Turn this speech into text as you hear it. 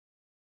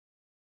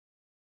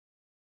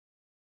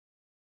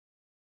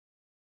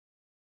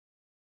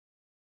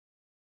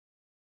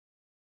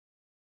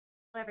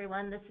Hello,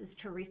 everyone. This is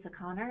Teresa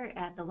Connor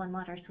at the One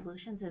Water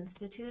Solutions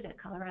Institute at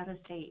Colorado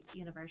State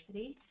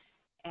University,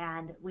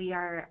 and we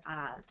are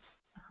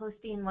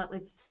hosting what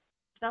we've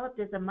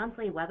developed as a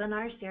monthly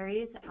webinar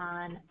series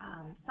on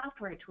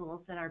software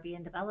tools that are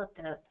being developed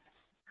at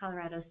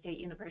Colorado State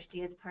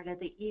University as part of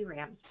the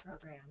eRAMS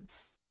program.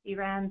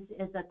 eRAMS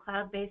is a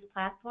cloud-based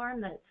platform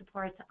that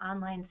supports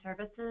online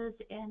services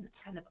in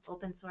kind of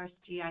open source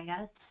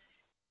GIS.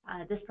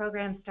 This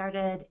program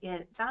started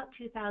in about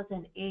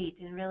 2008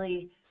 and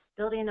really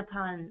building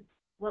upon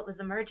what was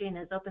emerging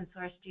as open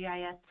source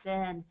GIS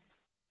then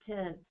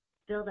to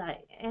build an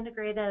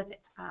integrative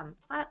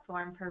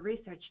platform for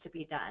research to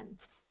be done.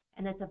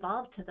 And it's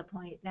evolved to the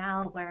point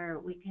now where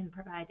we can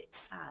provide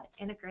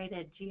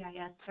integrated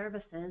GIS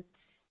services,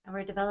 and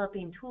we're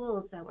developing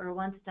tools that were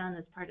once done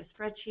as part of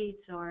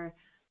spreadsheets or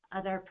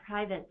other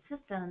private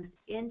systems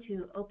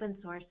into open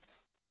source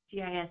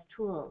GIS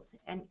tools.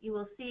 And you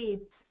will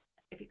see,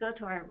 if you go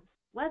to our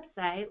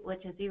website,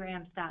 which is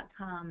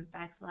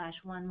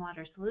erams.com/One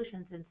Water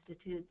Solutions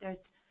Institute, there's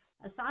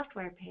a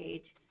software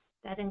page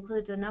that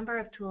includes a number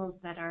of tools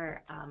that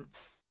are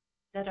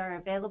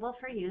available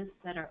for use,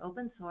 that are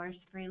open source,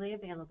 freely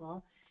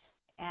available,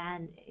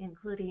 and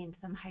including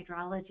some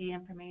hydrology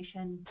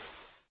information,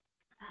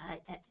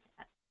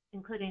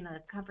 including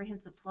a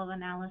comprehensive flow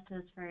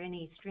analysis for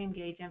any stream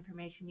gauge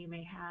information you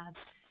may have,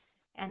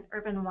 and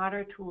urban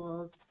water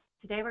tools.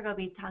 Today we're going to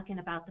be talking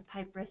about the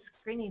pipe risk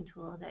screening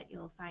tool that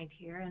you'll find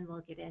here and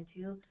we'll get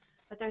into,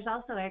 but there's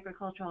also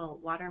agricultural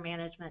water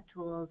management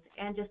tools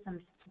and just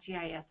some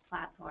GIS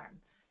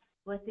platforms.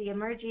 With the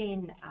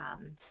emerging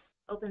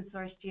open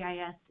source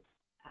GIS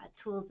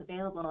tools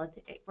available,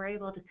 we're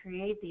able to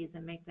create these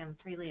and make them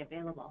freely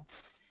available.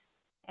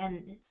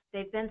 And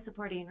they've been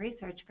supporting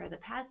research for the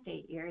past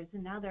 8 years,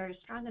 and now they're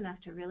strong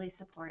enough to really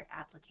support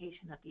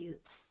application of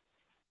use.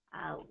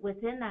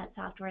 Within that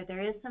software,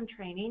 there is some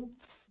training.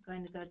 I'm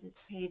going to go to this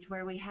page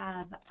where we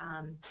have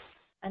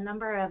a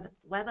number of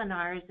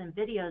webinars and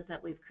videos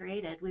that we've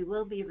created. We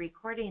will be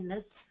recording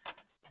this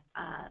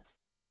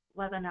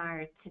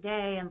webinar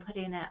today and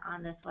putting it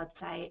on this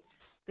website,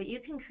 but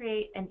you can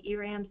create an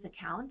eRAMS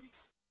account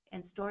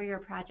and store your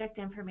project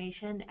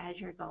information as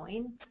you're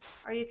going,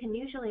 or you can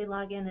usually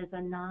log in as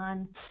a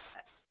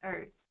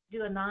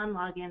do a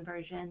non-login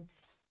version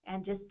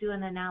and just do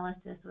an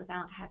analysis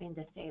without having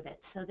to save it.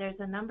 So there's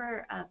a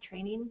number of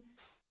training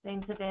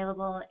things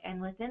available,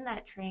 and within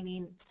that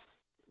training,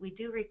 we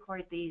do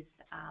record these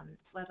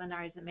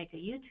webinars and make a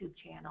YouTube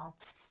channel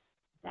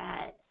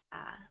that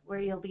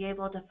where you'll be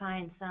able to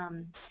find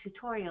some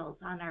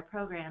tutorials on our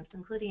programs,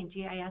 including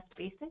GIS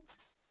basics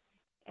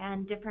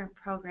and different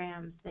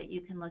programs that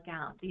you can look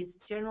out. These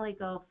generally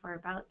go for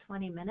about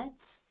 20 minutes.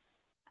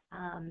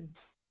 And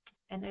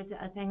there's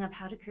a thing of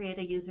how to create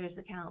a user's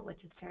account,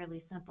 which is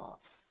fairly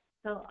simple.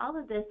 So all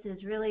of this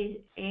is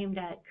really aimed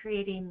at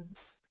creating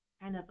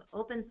kind of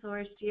open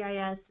source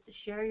GIS,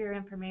 share your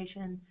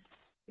information,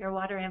 your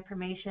water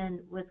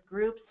information with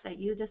groups that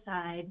you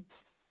decide,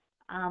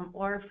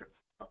 or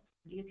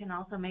you can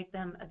also make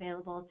them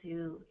available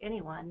to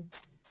anyone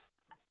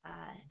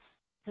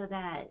so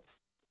that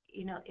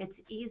it's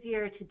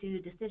easier to do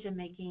decision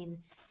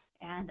making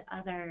and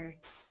other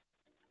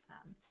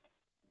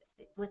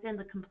within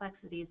the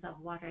complexities of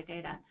water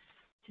data.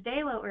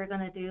 Today what we're going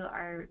to do,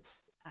 our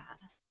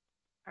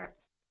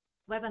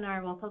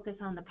webinar will focus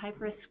on the pipe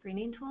risk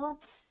screening tool.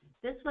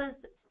 This was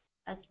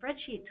a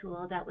spreadsheet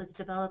tool that was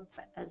developed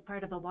as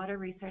part of a Water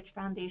Research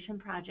Foundation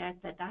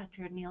project that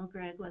Dr. Neil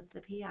Grigg was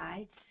the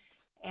PI,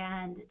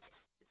 and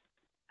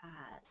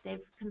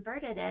they've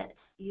converted it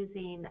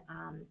using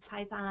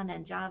Python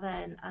and Java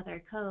and other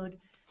code.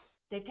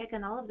 They've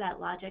taken all of that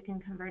logic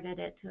and converted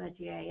it to a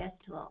GIS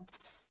tool.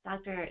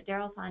 Dr.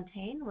 Daryl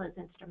Fontaine was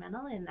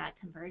instrumental in that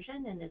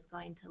conversion and is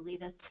going to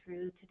lead us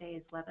through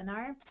today's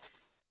webinar.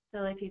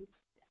 So if you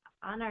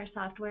on our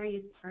software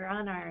or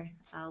on our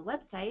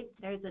website,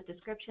 there's a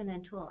description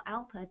and tool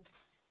outputs,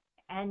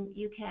 and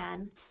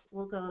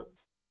we'll go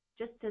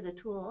just to the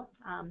tool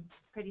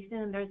pretty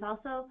soon. There's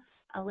also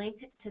a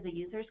link to the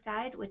user's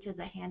guide, which is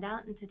a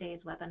handout in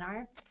today's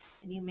webinar,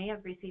 and you may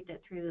have received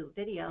it through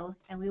video,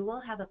 and we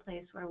will have a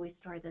place where we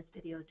store this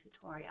video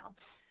tutorial.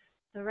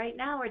 So right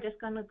now, we're just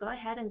going to go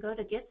ahead and go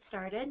to get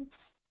started,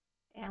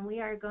 and we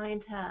are going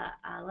to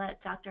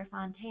let Dr.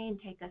 Fontaine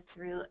take us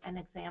through an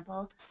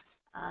example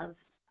of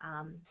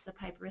the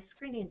pipe risk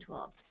screening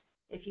tool.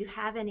 If you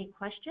have any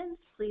questions,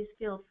 please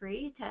feel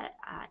free to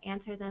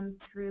answer them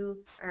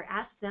through or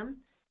ask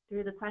them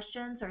through the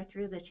questions or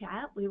through the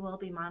chat. We will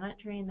be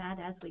monitoring that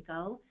as we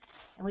go,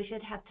 and we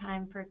should have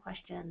time for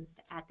questions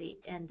at the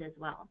end as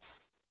well.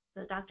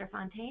 So Dr.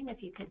 Fontaine,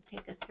 if you could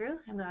take us through,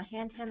 I'm going to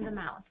hand him the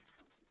mouse.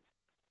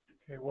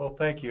 Okay, well,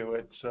 thank you.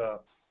 It's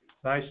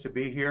nice to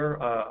be here.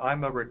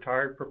 I'm a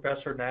retired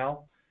professor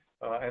now,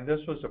 and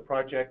this was a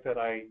project that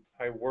I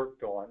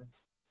worked on.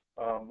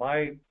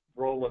 My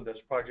role in this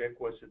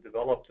project was to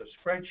develop the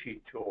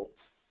spreadsheet tool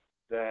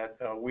that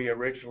we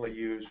originally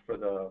used for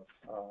the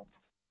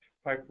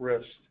pipe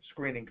risk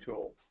screening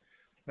tool.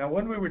 Now,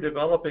 when we were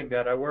developing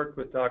that, I worked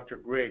with Dr.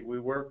 Grigg. We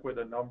worked with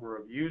a number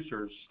of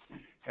users,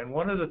 and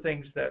one of the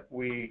things that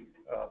we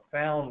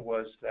found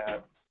was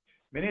that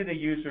many of the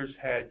users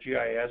had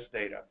GIS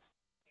data.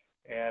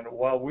 And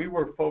while we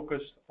were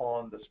focused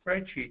on the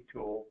spreadsheet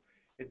tool,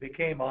 it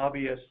became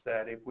obvious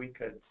that if we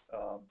could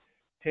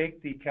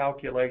take the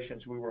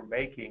calculations we were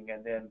making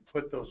and then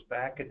put those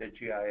back into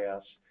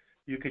GIS,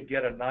 you could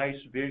get a nice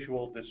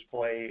visual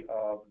display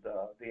of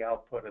the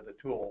output of the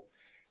tool.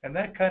 And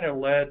that kind of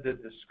led the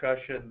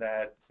discussion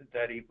that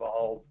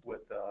evolved with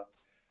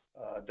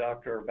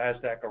Dr.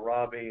 Mazdak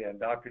Arabi and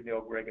Dr.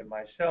 Neil Grigg and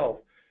myself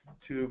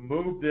to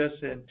move this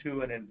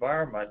into an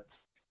environment,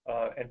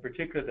 in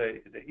particular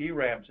the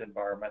eRAMS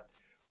environment,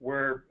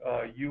 where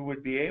you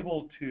would be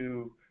able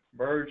to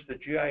merge the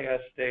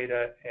GIS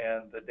data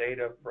and the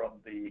data from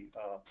the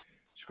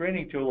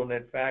screening tool. And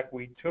in fact,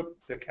 we took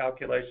the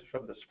calculations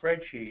from the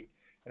spreadsheet,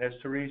 and as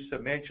Teresa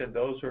mentioned,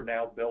 those are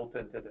now built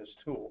into this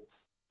tool.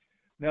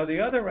 Now,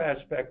 the other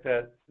aspect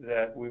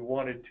that we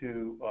wanted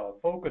to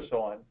focus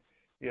on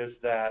is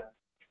that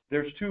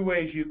there's two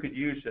ways you could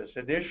use this.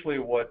 Initially,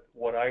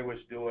 what I was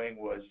doing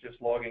was just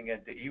logging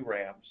into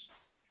eRAMS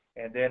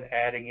and then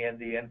adding in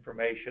the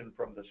information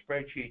from the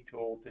spreadsheet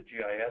tool to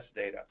GIS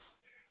data.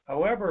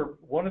 However,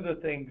 one of the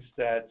things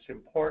that's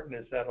important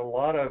is that a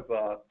lot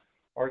of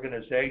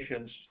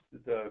organizations,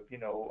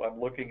 I'm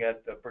looking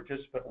at the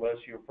participant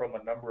list, you're from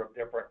a number of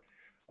different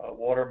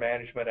water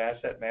management,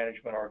 asset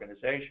management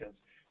organizations.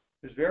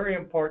 It's very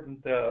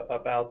important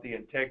about the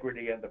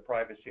integrity and the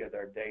privacy of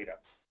their data.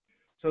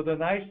 So the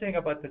nice thing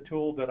about the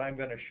tool that I'm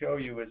going to show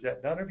you is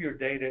that none of your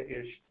data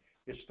is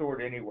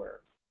stored anywhere.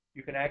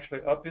 You can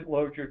actually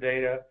upload your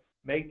data,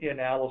 make the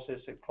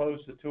analysis, and close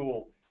the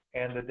tool,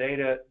 and the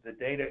data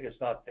is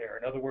not there.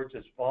 In other words,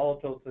 it's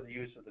volatile to the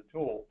use of the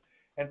tool.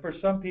 And for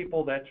some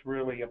people, that's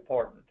really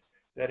important,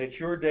 that it's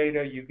your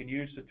data, you can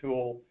use the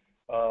tool,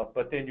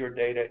 but then your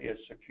data is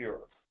secure.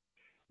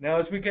 Now,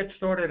 as we get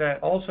started, I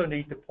also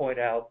need to point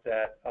out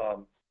that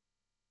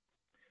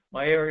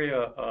my area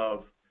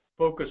of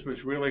focus was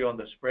really on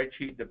the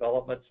spreadsheet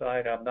development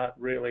side. I'm not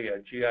really a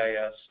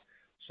GIS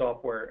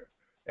software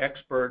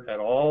expert at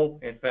all.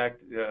 In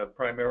fact,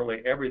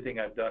 primarily everything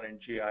I've done in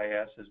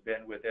GIS has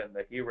been within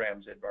the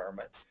eRAMS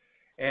environment.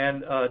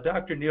 And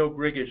Dr. Neil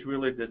Grigg is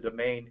really the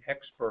domain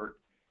expert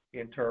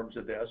in terms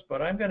of this,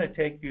 but I'm going to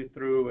take you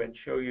through and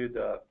show you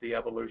the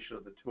evolution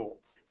of the tool.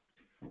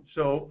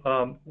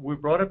 So we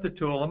brought up the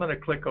tool. I'm going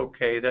to click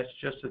OK. That's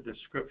just a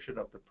description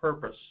of the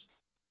purpose.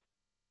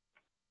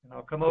 And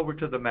I'll come over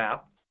to the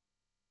map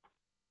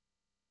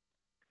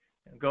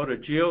and go to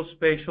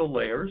Geospatial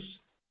Layers,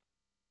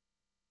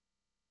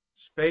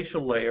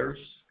 Spatial Layers,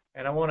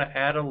 and I want to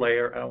add a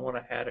layer, and I want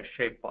to add a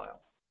shapefile.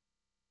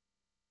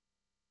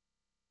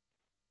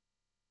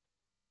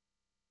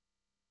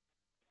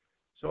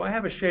 So I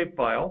have a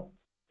shapefile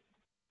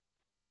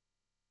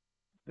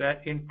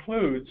that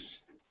includes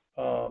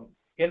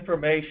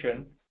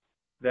information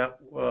that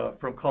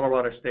from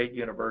Colorado State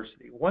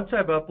University. Once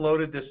I've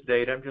uploaded this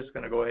data, I'm just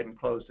going to go ahead and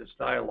close this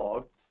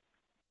dialog.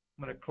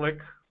 I'm going to click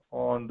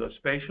on the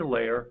spatial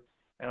layer,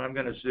 and I'm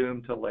going to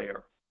zoom to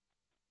layer.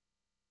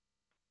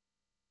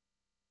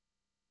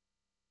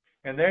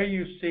 And there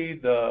you see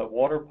the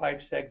water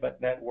pipe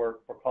segment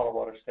network for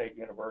Colorado State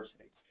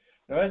University.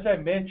 Now, as I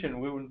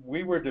mentioned, when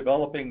we were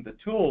developing the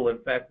tool, in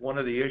fact, one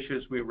of the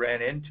issues we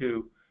ran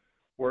into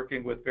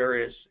working with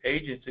various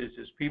agencies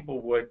is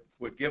people would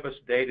give us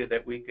data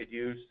that we could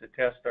use to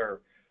test our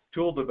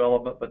tool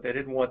development, but they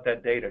didn't want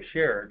that data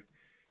shared.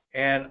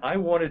 And I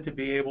wanted to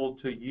be able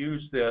to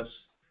use this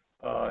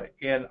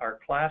in our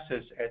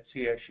classes at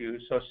CSU.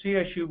 So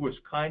CSU was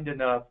kind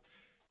enough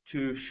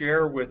to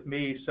share with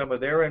me some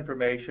of their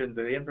information,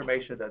 the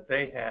information that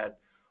they had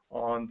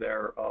on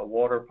their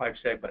water pipe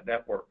segment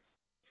network.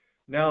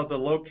 Now, the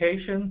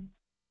location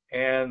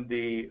and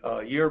the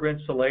year of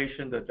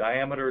installation, the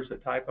diameters, the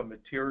type of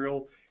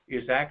material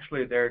is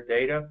actually their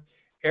data.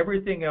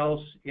 Everything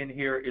else in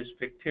here is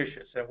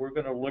fictitious, and we're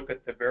going to look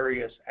at the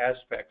various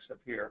aspects of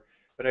here.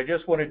 But I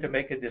just wanted to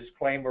make a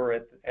disclaimer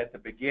at the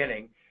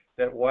beginning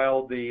that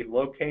while the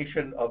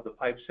location of the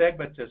pipe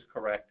segments is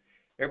correct,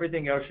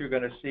 everything else you're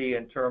going to see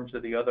in terms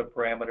of the other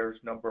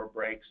parameters, number of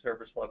breaks,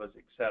 service levels,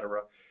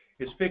 etc.,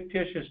 is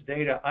fictitious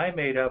data I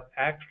made up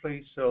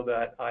actually so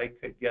that I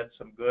could get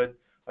some good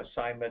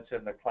assignments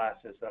in the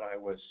classes that I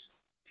was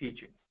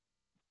teaching.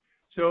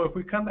 So if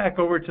we come back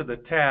over to the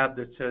tab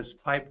that says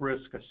Pipe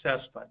Risk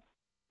Assessment,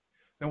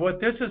 now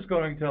what this is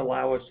going to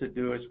allow us to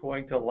do is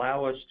going to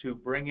allow us to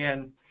bring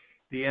in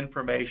the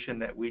information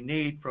that we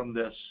need from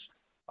this,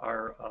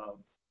 our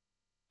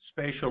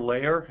spatial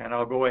layer, and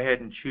I'll go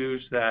ahead and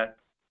choose that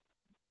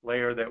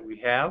layer that we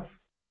have.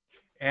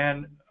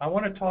 And I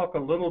want to talk a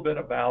little bit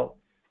about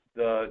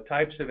the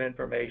types of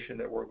information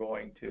that we're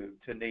going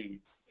to need.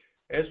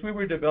 As we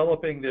were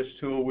developing this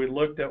tool, we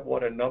looked at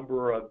what a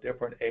number of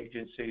different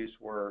agencies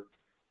were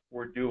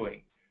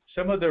doing.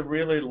 Some of the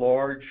really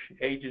large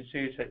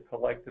agencies had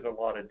collected a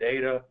lot of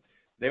data.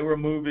 They were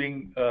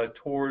moving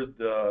toward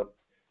the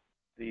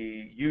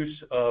the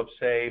use of,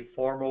 say,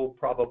 formal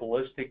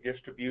probabilistic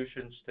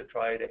distributions to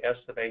try to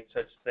estimate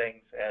such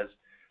things as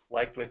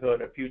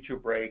likelihood of future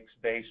breaks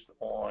based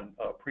on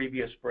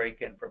previous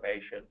break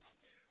information.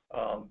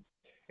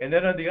 And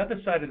then on the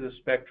other side of the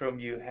spectrum,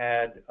 you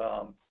had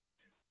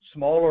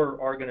smaller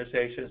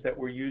organizations that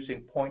were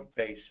using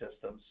point-based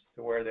systems,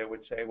 to where they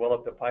would say, well,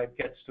 if the pipe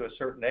gets to a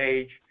certain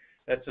age,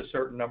 that's a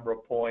certain number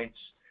of points.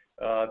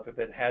 If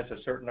it has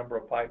a certain number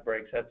of pipe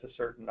breaks, that's a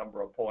certain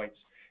number of points.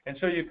 And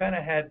so you kind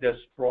of had this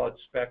broad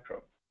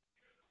spectrum.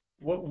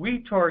 What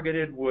we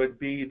targeted would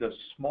be the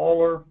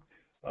smaller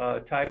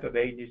type of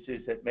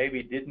agencies that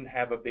maybe didn't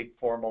have a big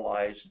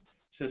formalized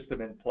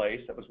system in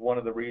place. That was one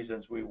of the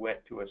reasons we went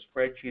to a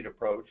spreadsheet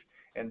approach,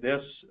 and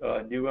this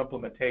new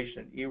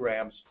implementation,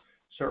 eRAMS,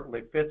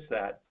 certainly fits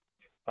that.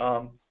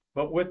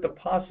 But with the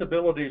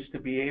possibilities to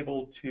be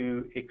able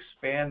to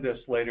expand this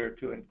later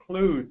to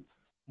include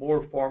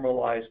more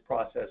formalized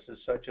processes,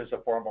 such as a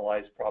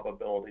formalized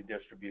probability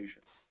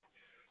distribution.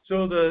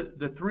 So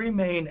the three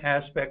main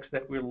aspects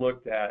that we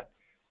looked at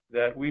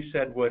that we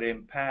said would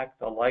impact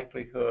the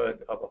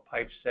likelihood of a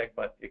pipe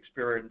segment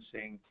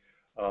experiencing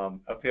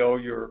a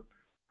failure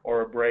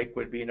or a break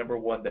would be, number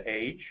one, the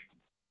age.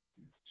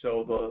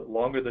 So the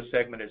longer the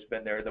segment has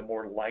been there, the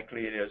more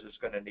likely it is it's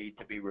going to need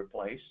to be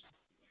replaced.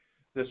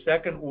 The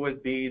second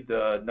would be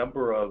the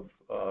number of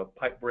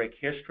pipe break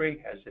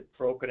history. Has it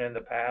broken in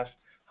the past?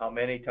 How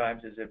many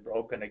times has it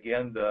broken?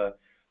 Again, the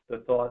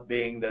thought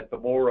being that the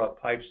more a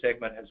pipe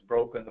segment has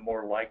broken, the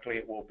more likely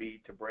it will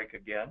be to break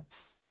again.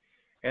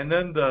 And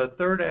then the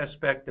third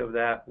aspect of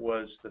that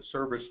was the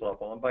service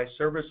level. And by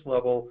service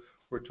level,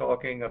 we're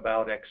talking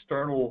about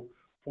external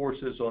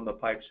forces on the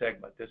pipe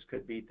segment. This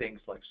could be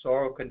things like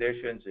soil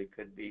conditions, it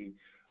could be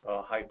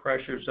high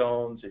pressure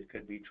zones, it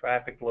could be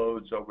traffic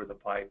loads over the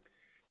pipe.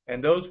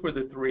 And those were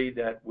the three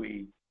that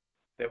we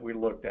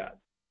looked at.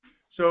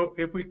 So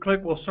if we click,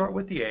 we'll start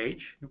with the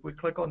age. If we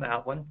click on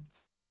that one,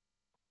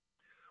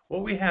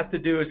 what we have to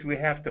do is we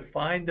have to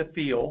find the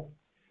field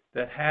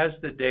that has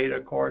the data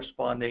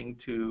corresponding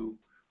to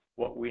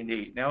what we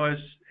need. Now,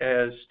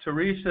 as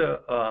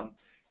Teresa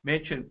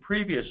mentioned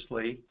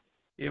previously,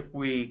 if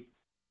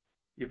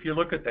you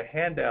look at the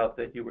handout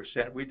that you were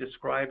sent, we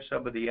described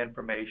some of the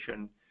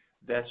information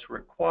that's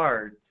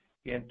required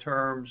in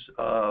terms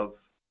of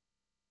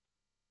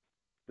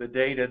the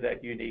data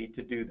that you need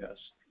to do this.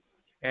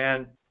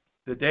 And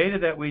the data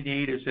that we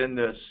need is in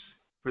this,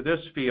 for this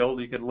field,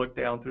 you can look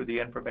down through the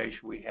information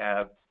we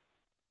have,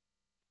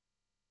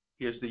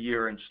 is the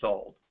year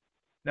installed.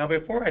 Now,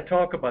 before I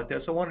talk about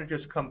this, I want to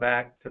just come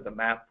back to the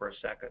map for a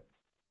second.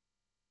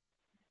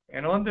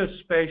 And on this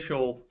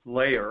spatial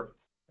layer,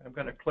 I'm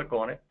going to click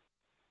on it.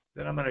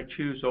 Then I'm going to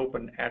choose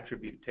Open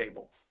Attribute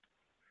Table.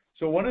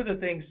 So one of the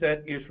things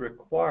that is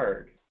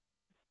required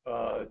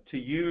to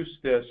use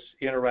this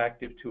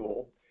interactive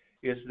tool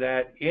is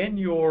that in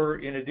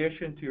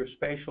addition to your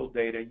spatial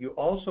data, you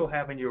also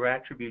have in your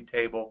attribute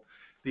table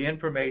the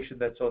information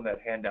that's on that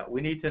handout.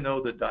 We need to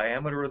know the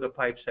diameter of the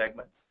pipe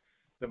segment,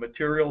 the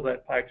material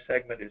that pipe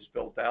segment is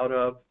built out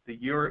of, the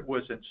year it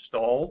was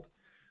installed,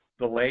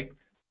 the length,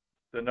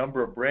 the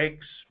number of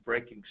breaks,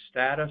 breaking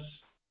status,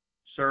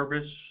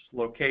 service,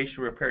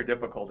 location, repair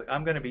difficulty.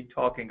 I'm going to be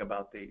talking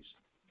about these.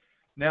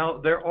 Now,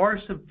 there are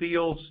some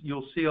fields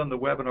you'll see on the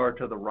webinar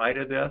to the right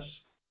of this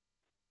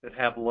that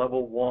have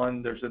level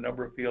 1. There's a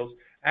number of fields.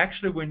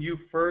 Actually, when you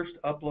first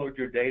upload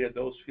your data,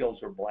 those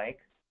fields are blank.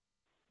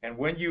 And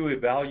when you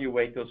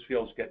evaluate, those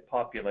fields get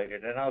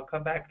populated. And I'll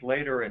come back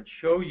later and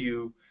show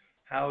you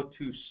how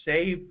to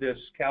save this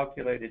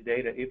calculated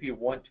data if you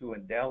want to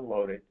and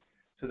download it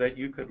so that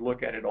you could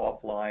look at it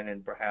offline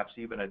and perhaps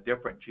even a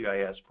different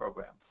GIS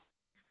program.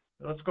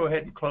 Let's go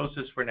ahead and close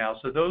this for now.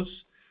 So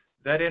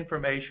that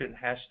information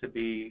has to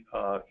be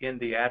in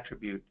the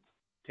attribute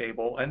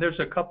table, and there's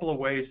a couple of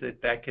ways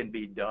that can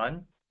be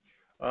done.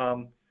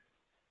 One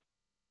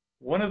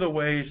of the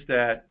ways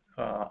that,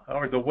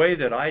 or the way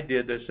that I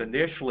did this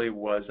initially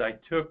was I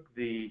took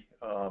the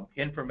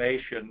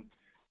information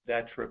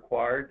that's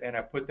required and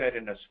I put that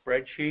in a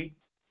spreadsheet,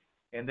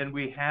 and then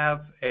we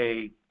have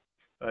a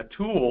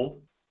tool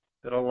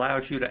that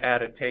allows you to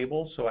add a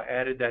table. So I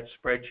added that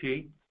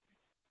spreadsheet.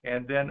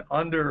 And then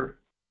under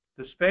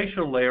the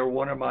spatial layer,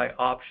 one of my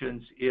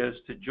options is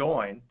to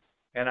join,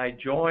 and I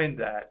joined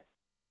that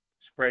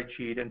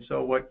spreadsheet. And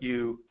so what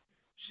you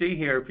see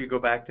here, if you go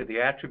back to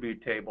the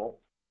attribute table,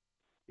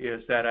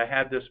 is that I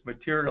have this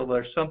material.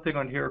 There's something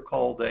on here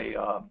called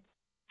a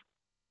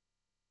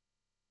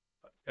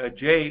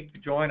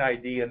join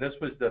ID, and this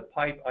was the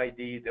pipe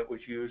ID that was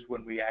used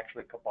when we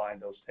actually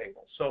combined those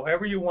tables. So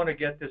however you want to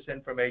get this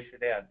information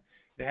in,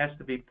 it has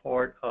to be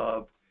part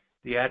of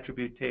the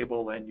attribute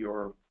table and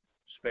your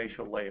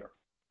spatial layer.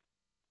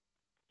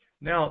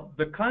 Now,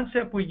 the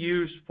concept we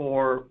use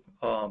for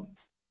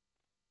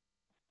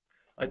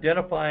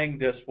identifying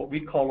this, what we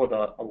call it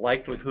a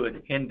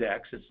likelihood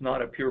index. It's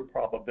not a pure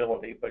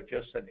probability, but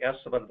just an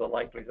estimate of the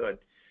likelihood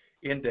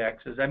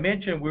index. As I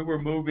mentioned, we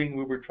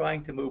were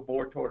trying to move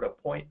more toward a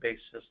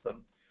point-based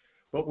system.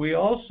 but we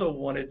also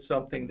wanted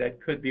something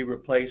that could be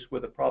replaced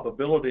with a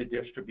probability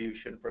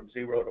distribution from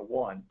 0 to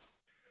 1.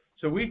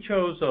 So we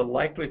chose a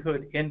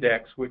likelihood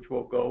index, which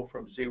will go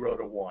from 0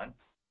 to 1.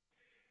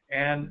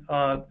 And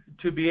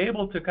to be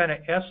able to kind of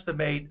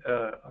estimate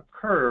a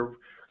curve,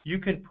 you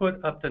can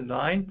put up to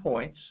 9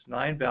 points,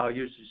 9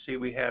 values. You see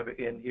we have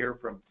in here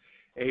from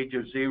age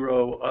of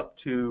 0 up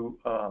to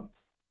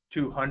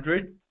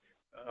 200.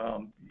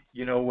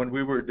 You know, when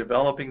we were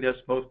developing this,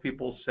 most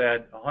people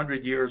said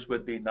 100 years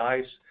would be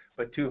nice,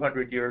 but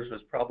 200 years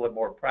was probably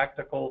more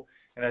practical.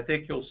 And I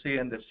think you'll see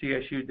in the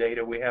CSU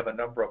data, we have a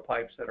number of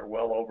pipes that are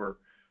well over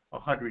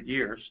 100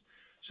 years.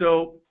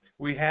 So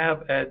we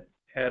have at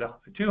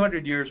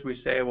 200 years,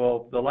 we say,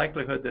 well, the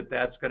likelihood that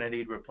that's going to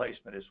need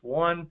replacement is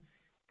 1.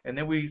 And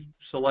then we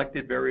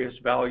selected various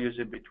values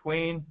in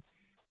between.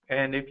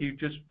 And if you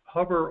just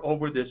hover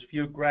over this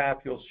view graph,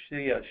 you'll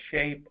see a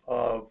shape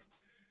of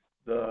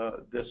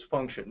this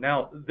function.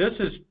 Now, this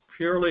is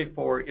purely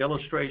for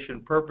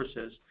illustration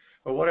purposes,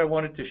 but what I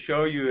wanted to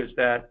show you is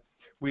that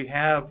we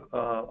have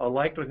a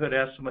likelihood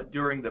estimate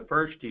during the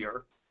first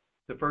year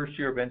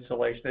of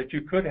installation, that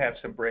you could have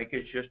some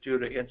breakage just due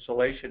to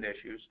insulation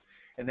issues,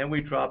 and then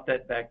we drop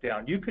that back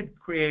down. You could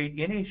create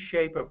any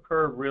shape of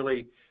curve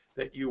really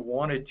that you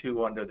wanted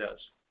to under this.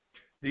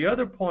 The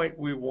other point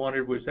we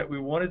wanted was that we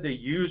wanted the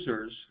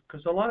users,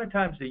 because a lot of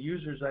times the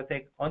users, I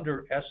think,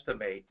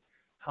 underestimate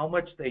how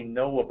much they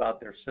know about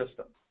their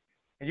system.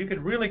 And you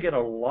can really get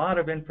a lot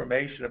of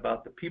information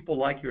about the people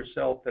like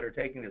yourself that are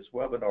taking this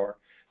webinar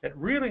that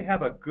really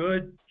have a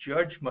good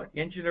judgment,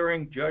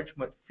 engineering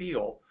judgment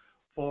feel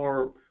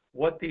for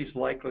what these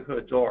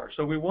likelihoods are.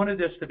 So we wanted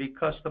this to be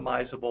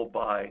customizable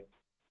by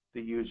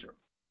the user,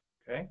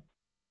 okay?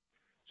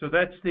 So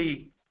that's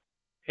the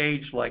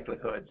age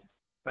likelihood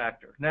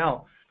factor.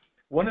 Now,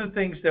 one of the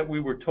things that we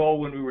were told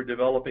when we were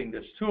developing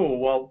this tool,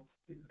 well,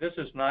 this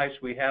is nice,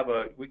 we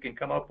can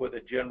come up with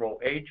a general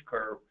age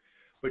curve,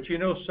 but you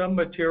know, some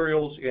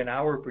materials in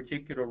our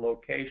particular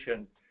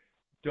location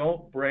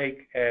don't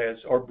break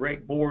or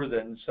break more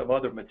than some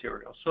other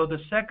materials. So the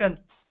second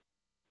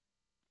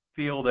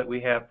field that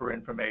we have for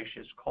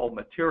information is called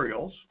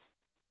materials.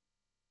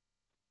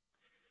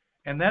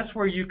 And that's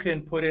where you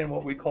can put in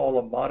what we call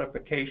a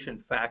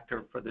modification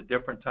factor for the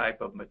different type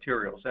of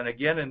materials. And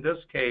again, in this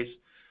case,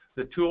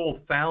 the tool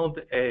found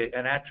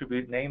an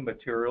attribute named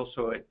material,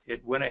 so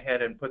it went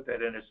ahead and put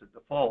that in as a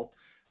default.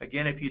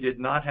 Again, if you did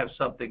not have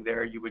something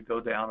there, you would go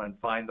down and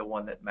find the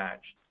one that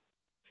matched.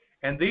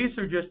 And these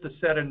are just a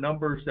set of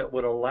numbers that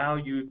would allow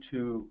you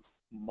to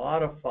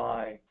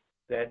modify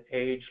that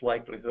age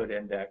likelihood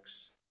index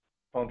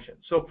function.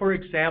 So for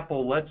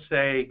example, let's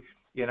say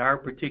in our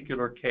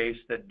particular case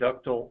that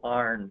ductile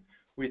iron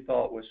we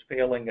thought was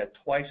failing at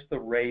twice the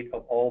rate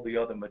of all the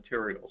other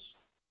materials.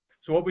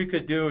 So what we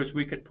could do is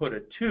we could put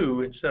a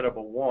 2 instead of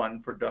a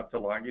 1 for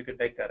ductile iron. You could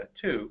make that a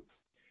 2.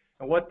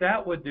 And what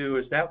that would do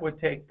is that would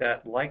take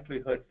that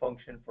likelihood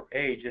function for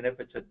age, and if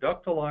it's a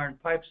ductile iron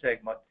pipe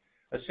segment,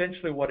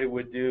 essentially what it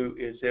would do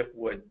is it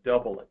would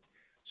double it.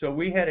 So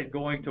we had it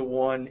going to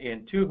 1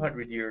 in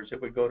 200 years,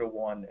 it would go to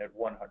 1 at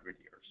 100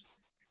 years.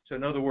 So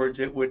in other words,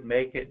 it would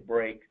make it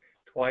break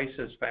twice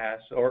as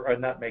fast, or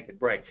not make it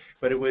break,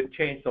 but it would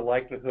change the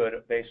likelihood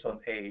based on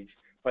age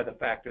by the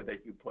factor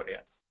that you put in.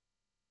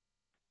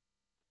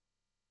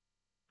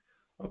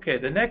 Okay,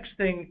 the next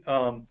thing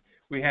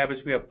we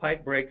have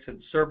pipe breaks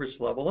and service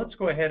level. Let's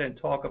go ahead and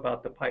talk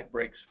about the pipe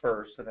breaks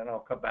first, and then I'll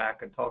come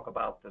back and talk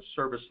about the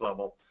service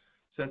level,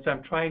 since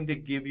I'm trying to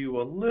give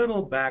you a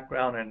little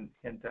background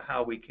into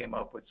how we came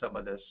up with some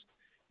of this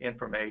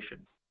information.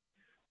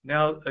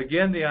 Now,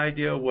 again, the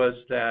idea was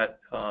that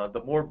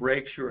the more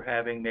breaks you're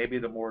having, maybe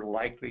the more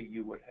likely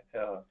you would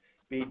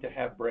be to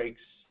have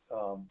breaks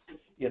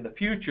in the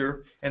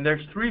future. And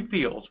there's 3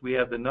 fields. We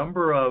have the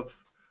number of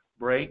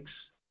breaks,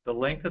 the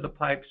length of the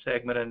pipe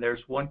segment, and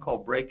there's one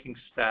called breaking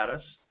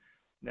status.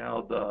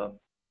 Now, the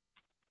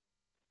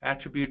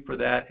attribute for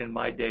that in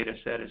my data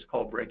set is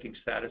called breaking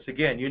status.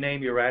 Again, you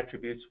name your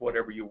attributes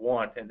whatever you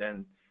want, and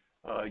then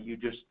you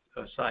just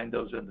assign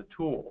those in the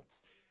tool.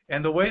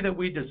 And the way that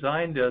we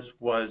designed this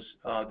was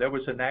there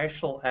was a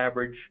national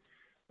average,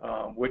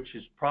 which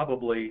is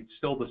probably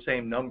still the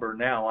same number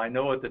now. I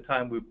know at the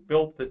time we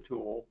built the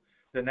tool,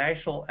 the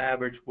national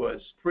average was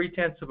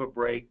 0.3 of a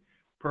break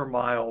per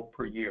mile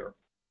per year.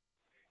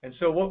 And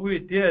so what we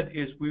did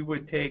is we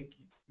would take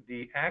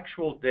the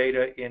actual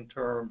data in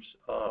terms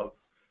of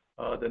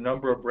the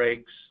number of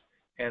breaks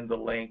and the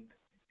length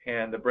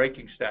and the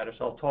breaking status.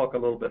 I'll talk a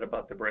little bit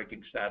about the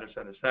breaking status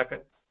in a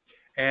second.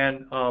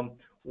 And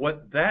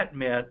what that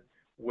meant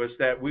was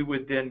that we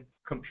would then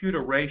compute a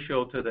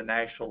ratio to the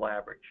national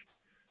average.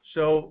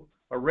 So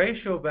a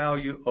ratio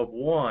value of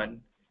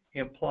 1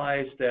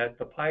 implies that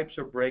the pipes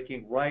are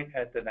breaking right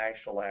at the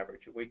national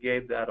average. We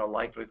gave that a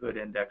likelihood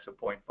index of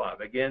 0.5.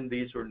 Again,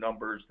 these are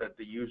numbers that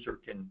the user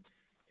can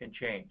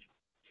change.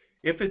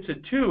 If it's a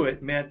 2,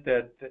 it meant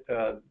that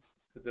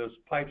those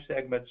pipe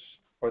segments,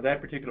 or that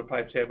particular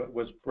pipe segment,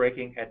 was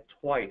breaking at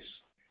twice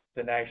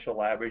the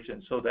national average,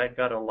 and so that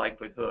got a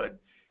likelihood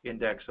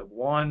index of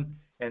 1,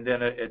 and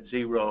then at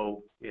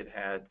 0, it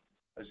had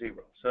a 0.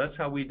 So that's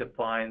how we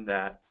define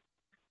that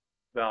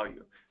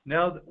value.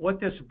 Now, what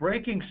this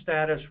braking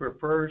status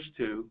refers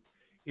to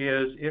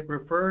is it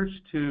refers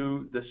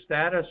to the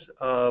status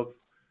of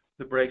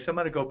the brakes. I'm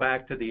going to go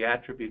back to the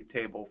attribute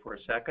table for a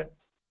second.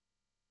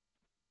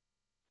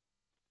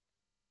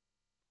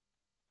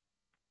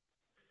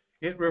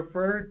 It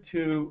referred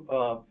to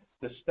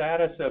the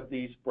status of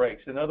these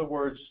brakes. In other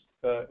words,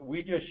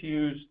 we just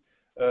used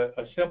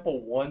a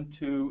simple 1,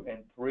 2, and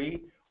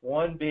 3.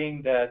 1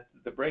 being that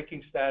the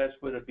braking status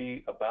would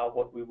be about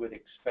what we would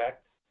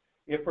expect.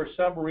 If for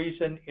some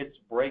reason it's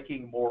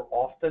braking more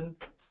often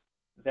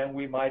than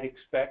we might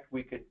expect,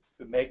 we could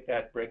make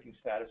that braking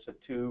status a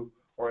 2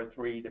 or a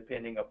 3,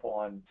 depending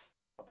upon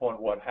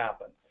what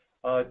happened.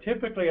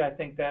 Typically, I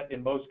think that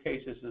in most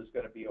cases is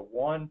going to be a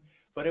 1,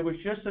 but it was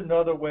just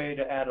another way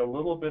to add a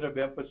little bit of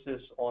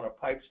emphasis on a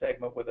pipe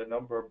segment with a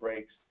number of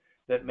brakes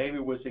that maybe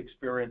was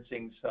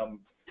experiencing some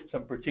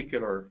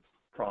particular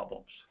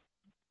problems.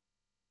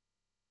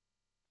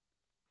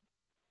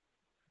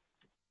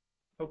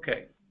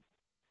 Okay.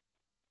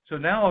 So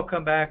now I'll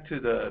come back to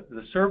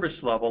the service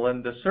level,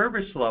 and the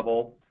service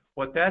level,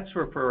 what that's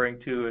referring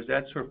to is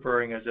that's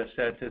referring, as I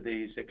said, to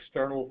these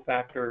external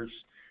factors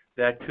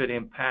that could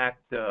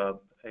impact a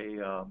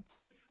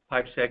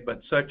pipe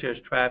segment, such as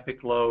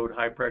traffic load,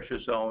 high pressure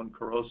zone,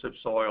 corrosive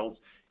soils,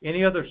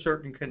 any other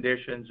certain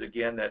conditions,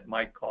 again, that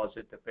might cause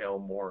it to fail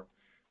more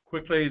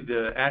quickly.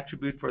 The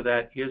attribute for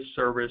that is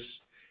service,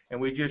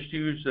 and we just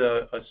use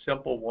a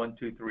simple 1,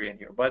 2, 3 in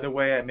here. By the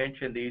way, I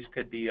mentioned these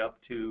could be up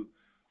to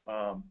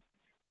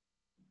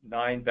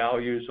 9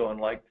 values on,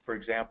 like, for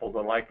example, the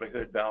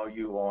likelihood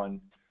value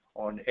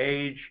on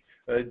age.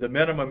 The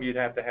minimum you'd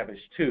have to have is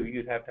 2.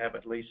 You'd have to have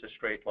at least a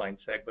straight line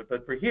segment.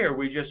 But for here,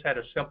 we just had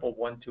a simple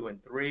 1, 2,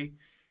 and 3.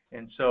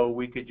 And so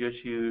we could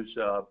just use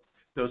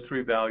those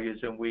 3 values.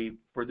 And we,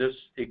 for this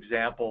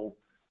example,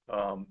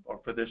 or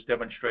for this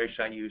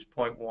demonstration, I use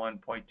 0.1,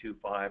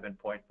 0.25, and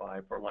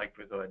 0.5 for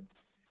likelihood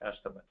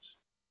estimates.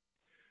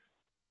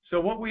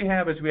 So what we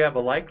have is we have a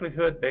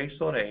likelihood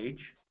based on age,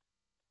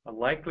 a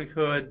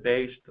likelihood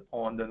based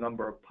on the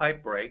number of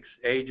pipe breaks,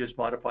 age is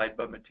modified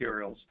by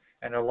materials,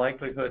 and a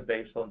likelihood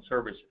based on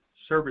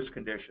service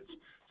conditions.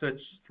 So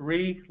it's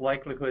 3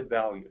 likelihood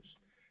values.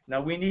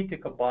 Now we need to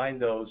combine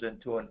those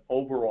into an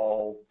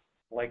overall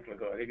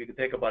likelihood. If you can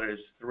think about it as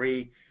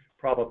 3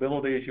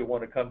 probabilities, you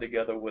want to come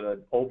together with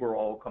an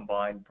overall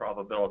combined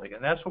probability.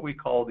 And that's what we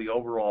call the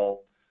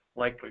overall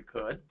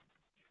likelihood.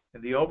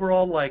 And the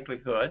overall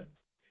likelihood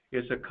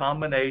is a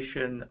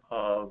combination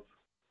of,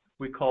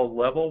 we call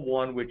level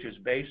 1, which is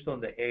based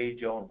on the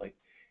age only.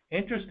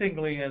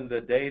 Interestingly, in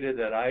the data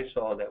that I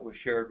saw that was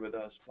shared with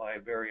us by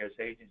various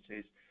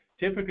agencies,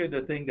 typically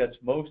the thing that's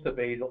most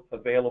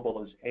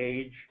available is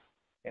age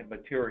and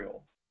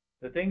material.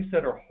 The things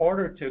that are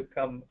harder to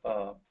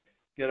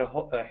get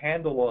a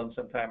handle on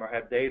sometime or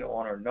have data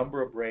on are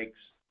number of breaks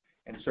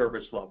and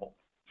service level.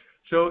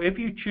 So if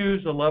you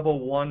choose a level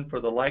 1 for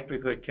the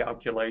likelihood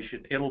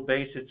calculation, it'll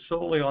base it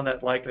solely on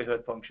that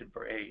likelihood function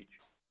for age.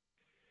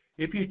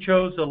 If you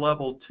chose a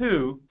level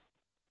 2,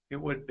 it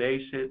would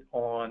base it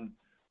on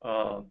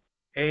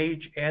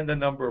age and the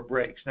number of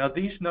breaks. Now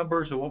these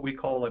numbers are what we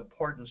call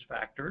importance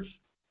factors,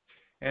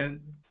 and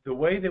the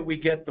way that we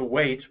get the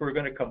weights, we're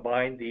going to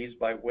combine these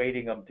by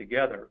weighting them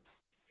together,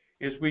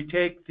 is we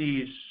take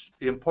these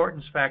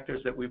importance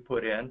factors that we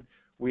put in,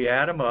 we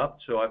add them up.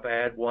 So if I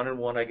add 1 and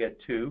 1, I get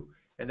 2,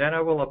 and then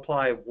I will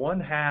apply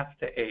 1/2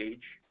 to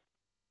age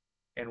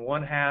and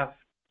 1/2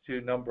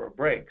 to number of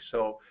breaks.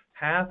 So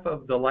half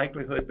of the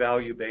likelihood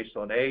value based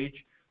on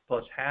age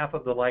plus half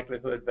of the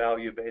likelihood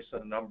value based on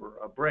the number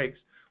of breaks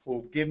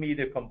will give me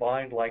the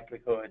combined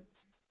likelihood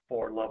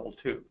for level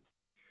 2.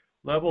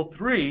 Level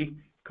 3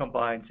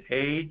 combines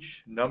age,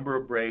 number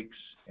of breaks,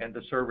 and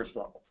the service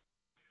level.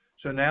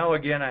 So now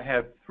again I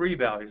have 3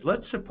 values.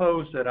 Let's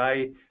suppose that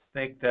I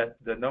think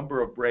that the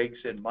number of breaks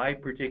in my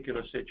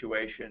particular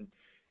situation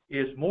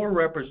is more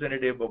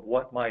representative of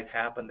what might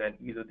happen than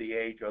either the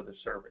age or the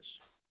service.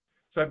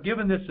 So I've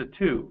given this a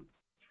 2.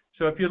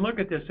 So if you look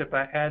at this, if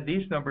I add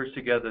these numbers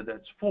together,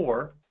 that's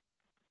 4.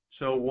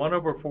 So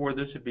 1/4,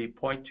 this would be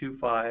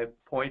 0.25,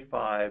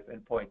 0.5,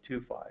 and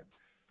 0.25.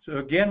 So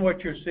again,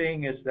 what you're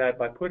seeing is that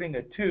by putting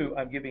a 2,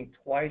 I'm giving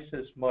twice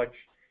as much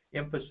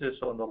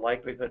emphasis on the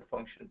likelihood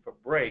function for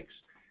breaks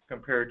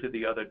compared to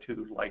the other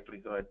 2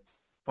 likelihood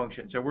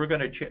functions. And we're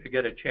going to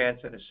get a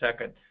chance in a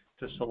second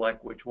to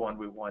select which one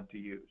we want to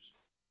use.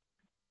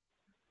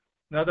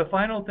 Now the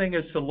final thing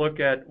is to look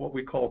at what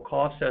we call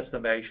cost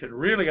estimation.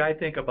 Really, I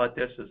think about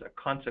this as a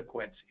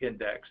consequence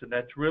index, and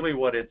that's really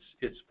what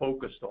it's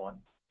focused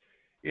on.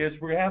 Is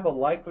we have a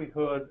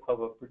likelihood of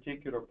a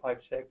particular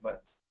pipe segment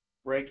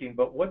breaking,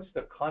 but what's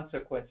the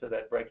consequence of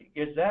that breaking?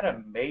 Is that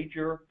a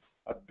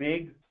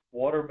big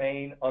water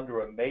main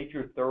under a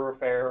major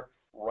thoroughfare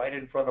right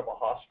in front of a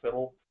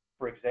hospital,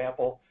 for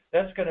example?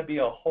 That's going to be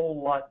a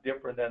whole lot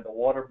different than the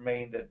water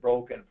main that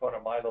broke in front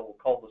of my little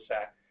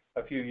cul-de-sac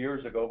a few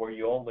years ago, where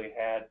you only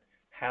had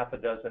half a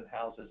dozen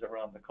houses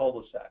around the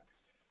cul-de-sac.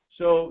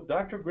 So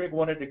Dr. Grigg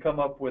wanted to come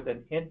up with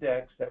an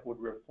index that would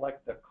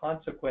reflect the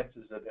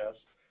consequences of this.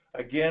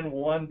 Again,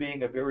 1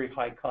 being a very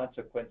high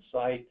consequence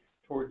site,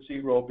 towards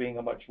 0 being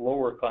a much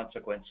lower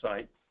consequence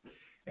site.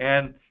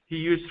 And he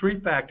used 3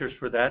 factors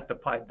for that: the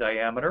pipe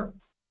diameter,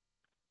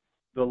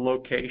 the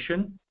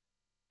location,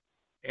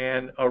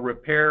 and a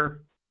repair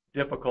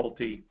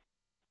difficulty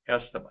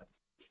estimate.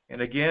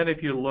 And again,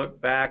 if you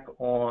look back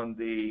on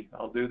the,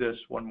 I'll do this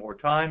one more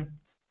time,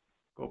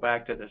 go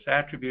back to this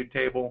attribute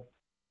table.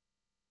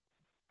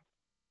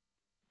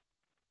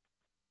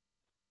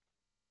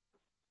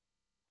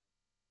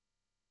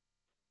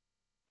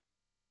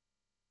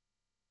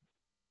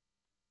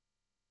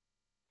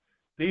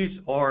 These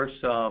are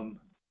some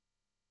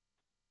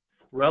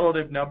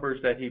relative numbers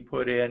that he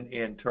put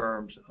in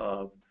terms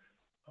of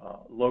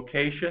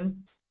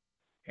location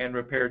and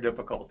repair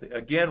difficulty.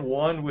 Again,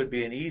 1 would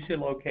be an easy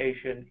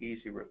location,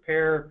 easy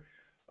repair.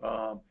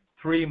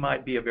 3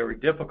 might be a very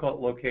difficult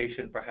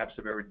location, perhaps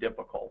a very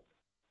difficult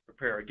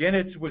repair. Again,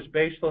 it was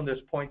based on this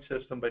point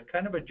system, but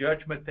kind of a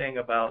judgment thing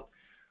about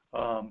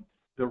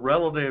the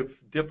relative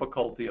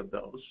difficulty of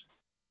those.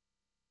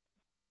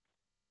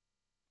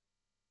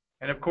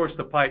 And of course,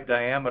 the pipe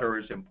diameter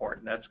is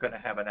important. That's going to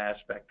have an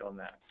aspect on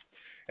that.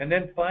 And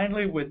then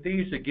finally, with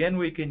these, again,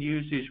 we can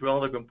use these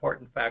relative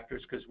important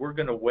factors because we're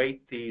going to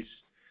weight these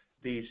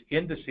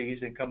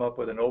indices and come up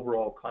with an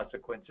overall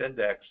consequence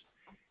index.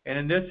 And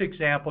in this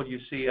example, you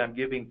see I'm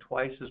giving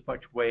twice as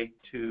much weight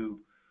to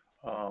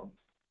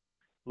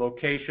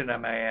location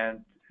and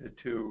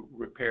to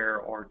repair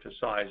or to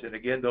size. And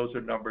again, those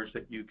are numbers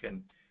that you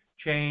can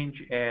change,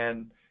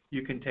 and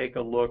you can take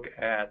a look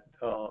at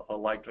a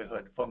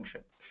likelihood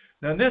function.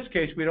 Now, in this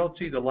case, we don't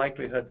see the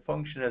likelihood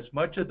function as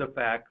much of the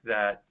fact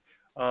that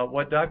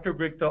what Dr.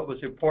 Grigg thought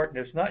was important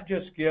is not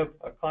just give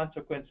a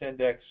consequence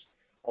index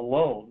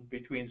alone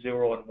between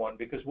 0 and 1,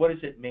 because what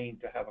does it mean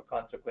to have a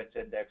consequence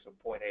index of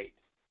 0.8?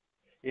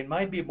 It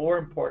might be more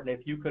important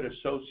if you could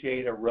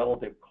associate a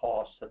relative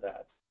cost to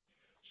that.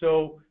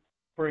 So,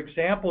 for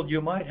example, you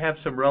might have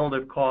some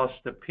relative costs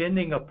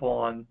depending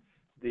upon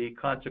the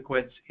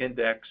consequence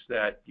index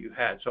that you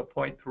had. So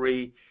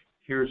 0.3,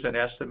 here's an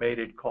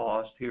estimated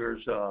cost.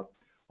 Here's a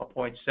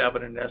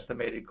 0.7, an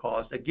estimated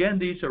cost. Again,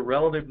 these are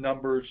relative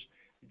numbers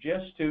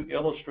just to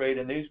illustrate,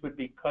 and these would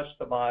be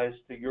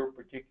customized to your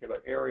particular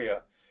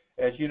area.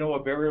 As you know,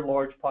 a very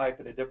large pipe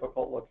in a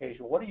difficult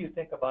location, what do you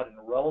think about in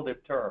relative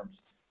terms?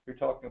 You're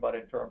talking about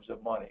in terms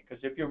of money.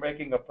 Because if you're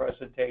making a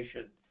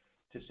presentation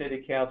to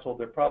City Council,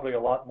 they're probably a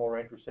lot more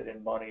interested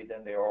in money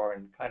than they are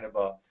in kind of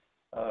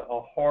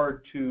a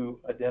hard to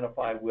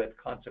identify with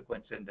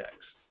consequence index.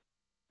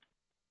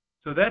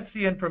 So that's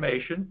the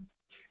information.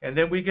 And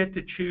then we get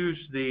to choose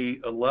the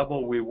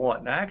level we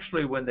want. Now,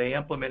 actually, when they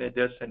implemented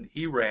this in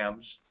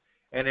eRAMS,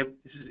 and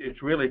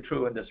it's really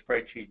true in the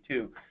spreadsheet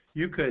too,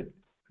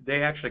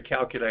 they actually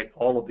calculate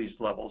all of these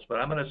levels, but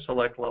I'm going to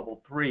select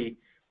level 3,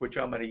 which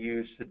I'm going to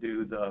use to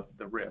do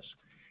the risk.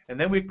 And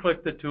then we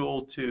click the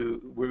tool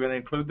we're going to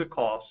include the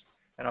cost,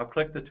 and I'll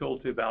click the tool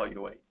to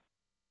evaluate.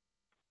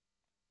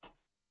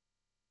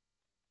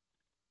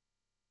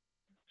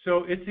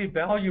 So it's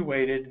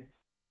evaluated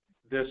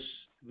this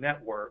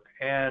network,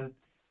 and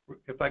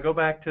if I go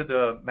back to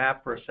the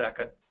map for a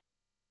second,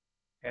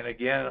 and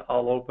again,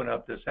 I'll open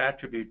up this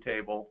attribute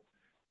table.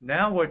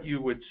 Now what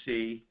you would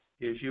see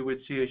is as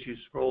you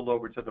scroll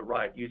over to the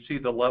right, you'd see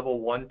the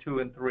level 1, 2,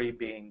 and 3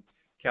 being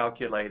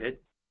calculated.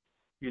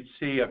 You'd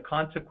see a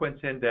consequence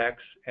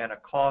index and a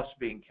cost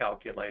being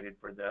calculated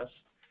for this.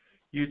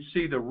 You'd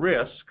see the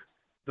risk.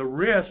 The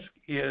risk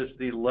is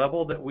the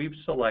level that we've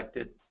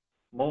selected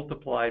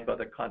multiplied by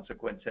the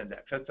consequence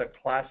index. That's a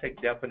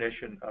classic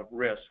definition of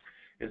risk,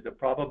 is the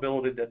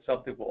probability that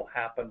something will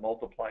happen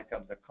multiplied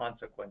times the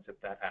consequence if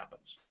that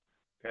happens,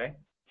 okay?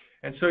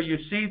 And so you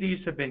see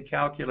these have been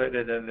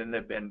calculated and then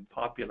they've been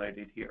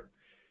populated here.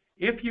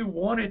 If you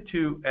wanted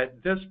to,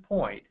 at this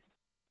point,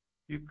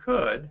 you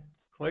could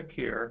click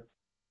here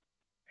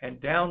and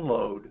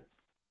download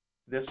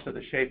this to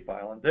the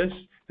shapefile. And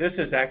this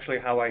is actually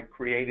how I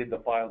created the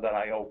file that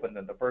I opened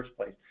in the first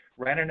place.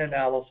 Ran an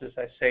analysis,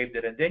 I saved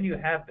it, and then you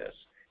have this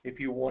if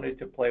you wanted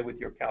to play with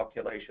your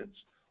calculations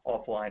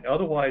offline.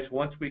 Otherwise,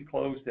 once we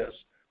close this,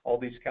 all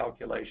these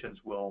calculations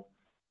will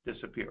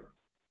disappear.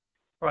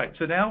 All right,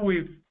 so now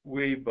we've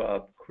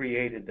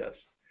created this.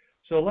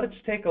 So let's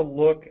take a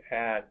look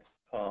at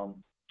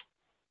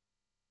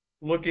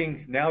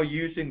now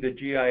using the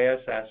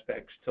GIS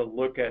aspects to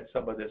look at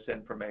some of this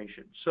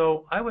information.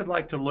 So I would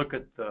like to look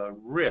at the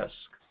risk.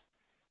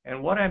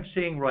 And what I'm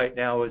seeing right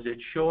now is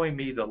it's showing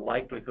me the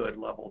likelihood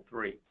level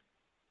 3.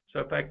 So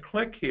if I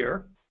click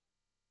here,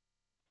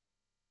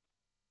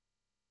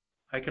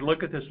 I can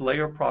look at this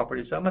layer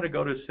properties. I'm going to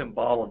go to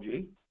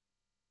symbology,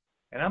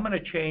 and I'm going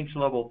to change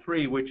level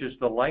 3, which is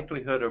the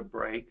likelihood of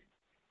break,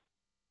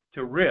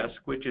 to risk,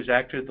 which is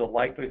actually the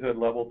likelihood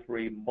level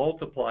 3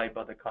 multiplied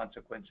by the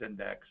consequence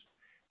index.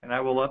 And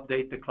I will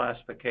update the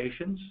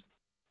classifications.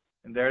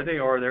 And there they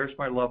are. There's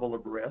my level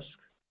of risk.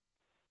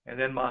 And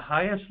then my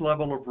highest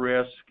level of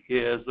risk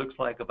looks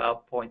like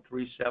about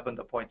 0.37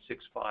 to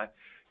 0.65.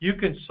 You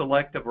can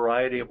select a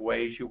variety of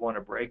ways you want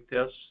to break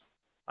this.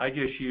 I'm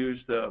just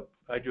using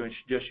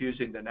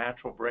the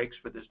natural breaks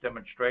for this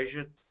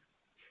demonstration.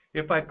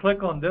 If I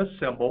click on this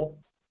symbol,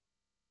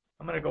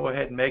 I'm going to go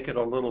ahead and make it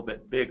a little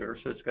bit bigger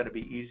so it's going to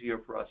be easier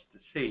for us to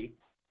see.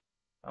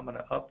 I'm going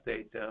to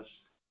update this,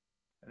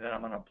 and then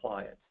I'm going to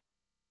apply it.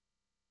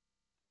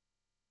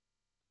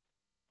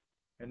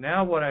 And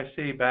now what I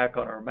see back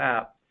on our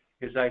map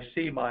is I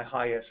see my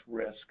highest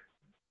risk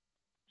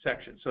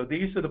section. So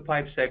these are the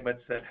pipe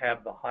segments that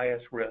have the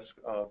highest risk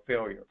of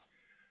failure.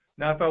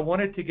 Now, if I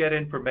wanted to get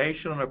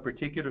information on a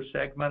particular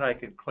segment, I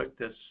can click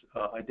this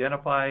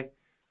identify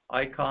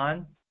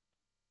icon,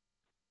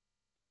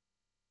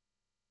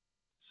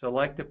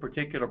 select a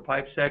particular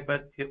pipe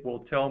segment. It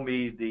will tell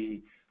me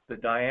the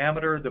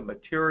diameter, the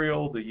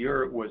material, the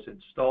year it was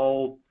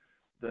installed,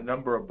 the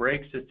number of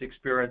breaks it's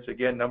experienced.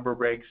 Again, number of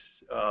breaks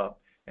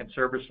and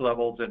service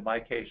levels in my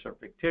case are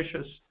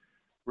fictitious.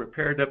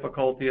 Repair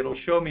difficulty, it'll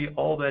show me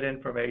all that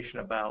information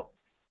about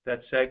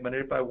that segment.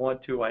 If I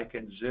want to, I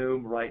can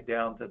zoom right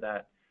down to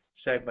that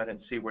segment and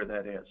see where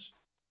that is.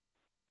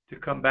 To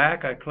come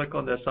back, I click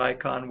on this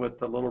icon with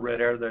the little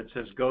red arrow that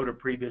says go to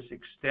previous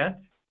extent.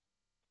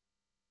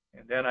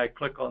 And then I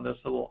click on this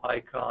little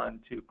icon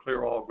to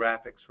clear all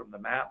graphics from the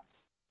map.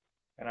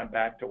 And I'm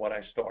back to what I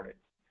started.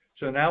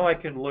 So now I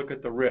can look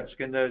at the risk.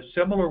 In a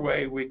similar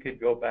way, we could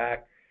go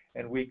back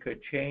and we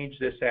could change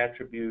this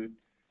attribute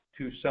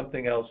to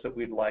something else that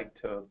we'd like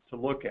to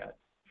look at.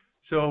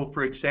 So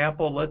for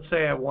example, let's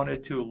say I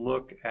wanted to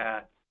look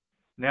at,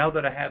 now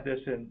that I have this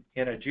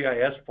in a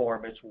GIS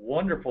form, it's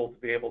wonderful to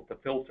be able to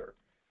filter.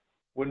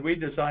 When we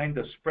designed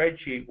the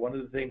spreadsheet, one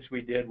of the things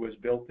we did was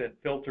built in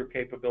filter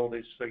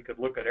capabilities so you could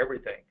look at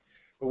everything.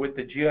 But with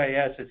the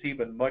GIS, it's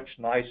even much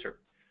nicer.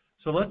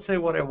 So let's say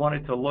what I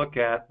wanted to look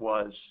at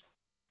was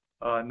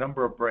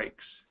number of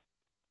breaks.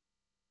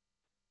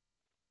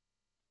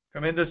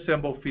 Come into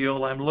symbol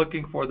field, I'm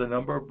looking for the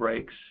number of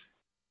breaks.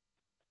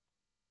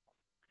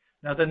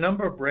 Now the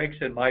number of breaks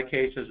in my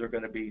cases are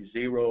going to be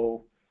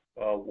 0,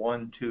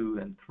 1, 2,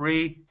 and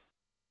 3.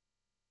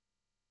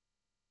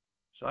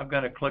 So I'm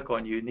going to click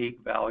on unique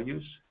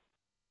values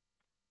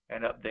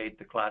and update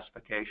the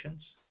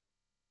classifications.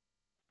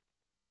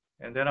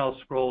 And then I'll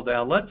scroll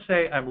down. Let's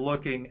say I'm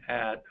looking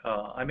at,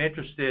 I'm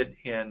interested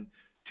in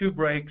 2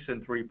 breaks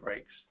and 3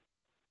 breaks.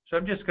 So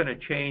I'm just going to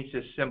change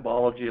this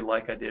symbology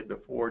like I did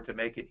before to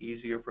make it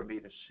easier for me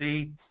to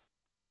see.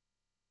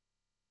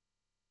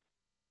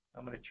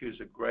 I'm going to choose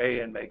a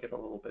gray and make it a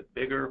little bit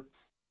bigger.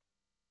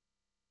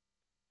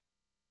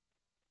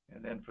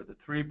 And then for the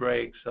 3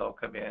 breaks, I'll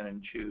come in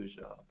and choose,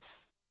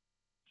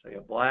 say,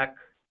 a black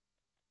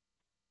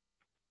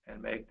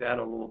and make that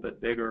a little bit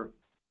bigger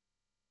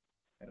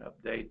and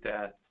update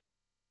that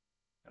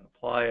and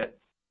apply it.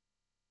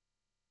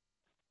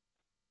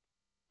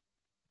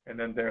 And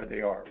then there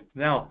they are.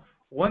 Now,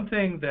 one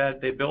thing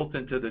that they built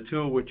into the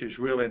tool, which is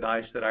really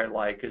nice that I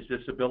like, is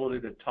this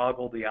ability to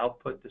toggle the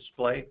output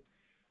display.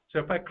 So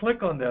if I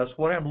click on this,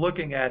 what I'm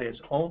looking at is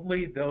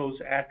only those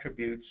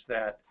attributes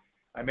that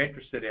I'm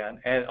interested in,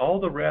 and all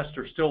the rest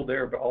are still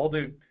there, but all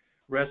the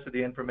rest of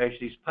the information,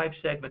 these pipe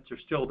segments are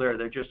still there.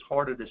 They're just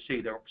harder to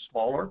see. They're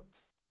smaller.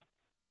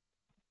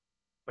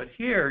 But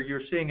here,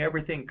 you're seeing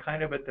everything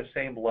kind of at the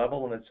same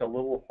level, and it's a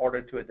little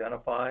harder to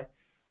identify.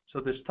 So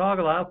this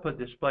toggle output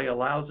display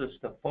allows us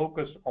to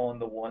focus on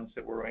the ones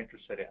that we're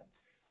interested in.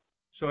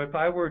 So if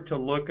I were to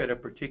look at a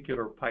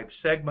particular pipe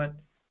segment,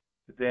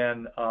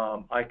 then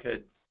I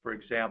could, for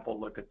example,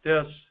 look at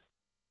this.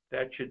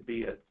 That should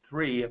be a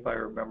 3 if I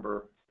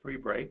remember 3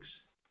 breaks.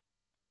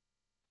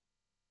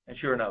 And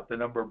sure enough, the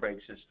number of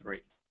breaks is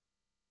 3.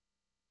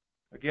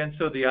 Again,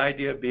 so the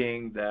idea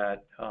being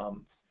that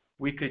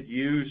we could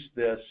use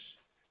this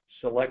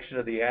selection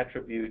of the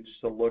attributes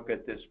to look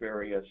at this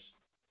various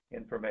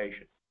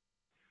information.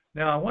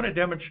 Now, I want to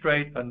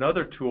demonstrate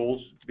another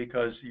tool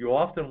because you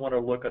often want to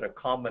look at a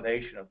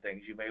combination of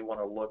things. You may want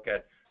to look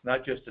at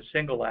not just a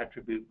single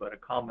attribute, but a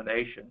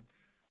combination.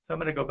 So I'm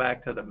going to go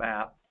back to the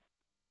map.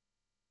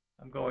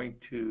 I'm going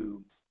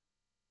to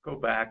go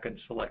back and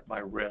select my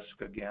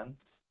risk again.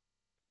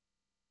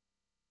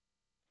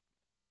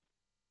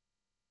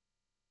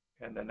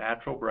 And the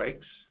natural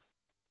breaks.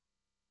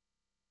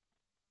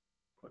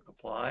 Click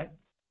apply.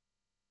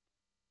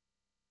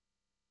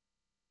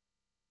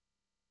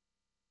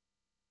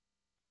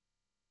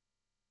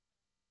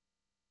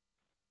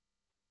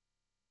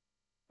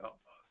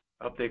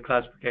 Update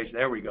classification,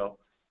 there we go.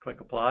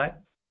 Click apply.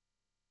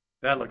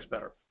 That looks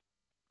better.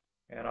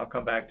 And I'll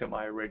come back to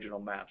my original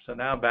map. So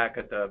now I'm back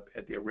at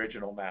the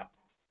original map.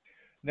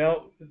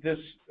 Now this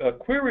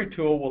query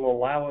tool will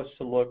allow us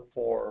to look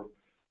for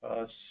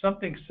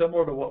something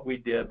similar to what we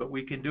did, but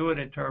we can do it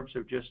in terms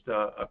of just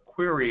a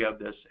query of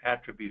this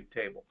attribute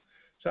table.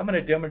 So I'm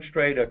going to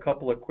demonstrate a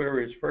couple of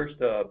queries. First,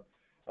 a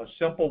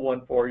simple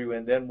one for you,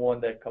 and then one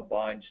that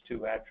combines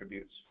 2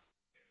 attributes.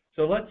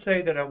 So let's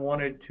say that I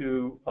wanted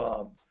to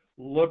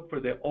look for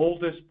the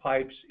oldest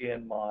pipes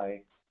in my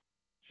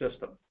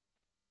system.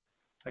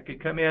 I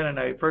could come in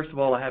and first of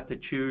all, I have to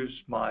choose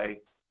my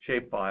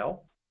shapefile.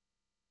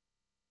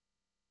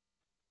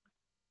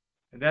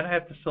 And then I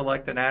have to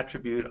select an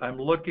attribute. I'm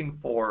looking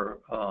for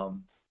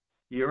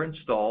year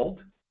installed.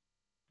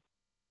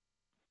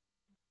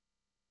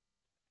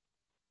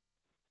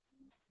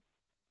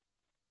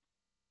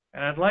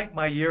 And I'd like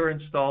my year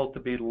installed to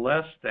be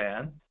less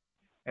than.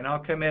 And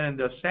I'll come in and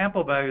the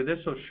sample value,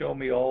 this will show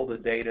me all the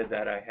data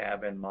that I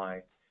have in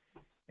my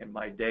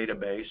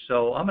database.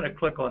 So I'm going to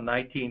click on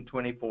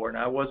 1924.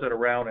 Now, I wasn't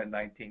around in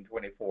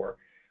 1924.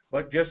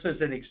 But just as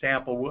an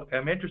example,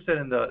 I'm interested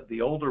in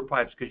the older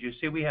pipes because you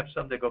see we have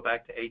some that go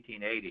back to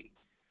 1880.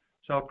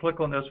 So I'll click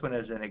on this one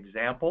as an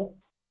example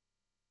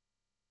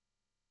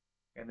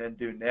and then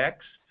do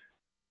next.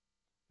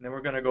 And then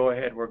we're going to go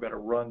ahead and we're going to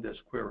run this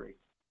query.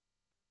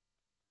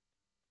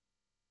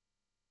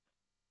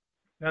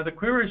 Now the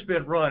query's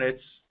been run.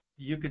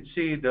 You can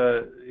see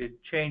it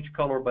changed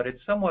color, but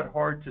it's somewhat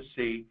hard to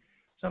see.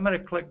 So I'm going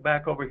to click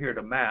back over here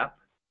to map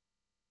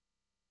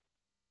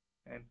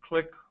and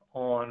click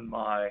on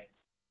my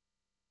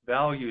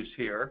values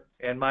here,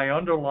 and my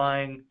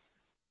underlying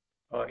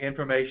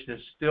information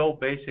is still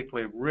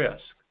basically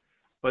risk.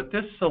 But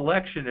this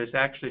selection is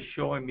actually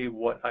showing me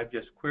what I've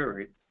just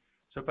queried.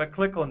 So if I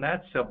click on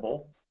that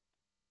symbol,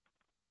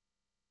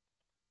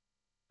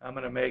 I'm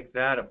going to make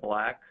that a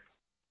black.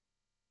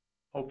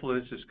 Hopefully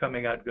this is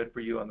coming out good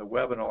for you on the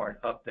webinar, and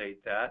update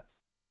that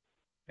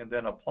and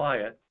then apply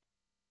it.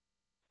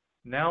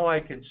 Now I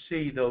can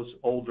see those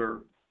older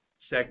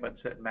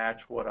segments that match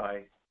what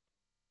I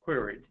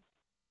queried.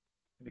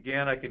 And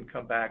again, I can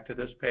come back to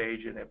this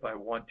page, and if I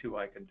want to,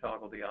 I can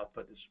toggle the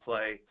output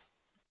display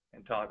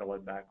and toggle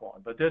it back on.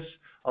 But this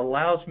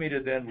allows me to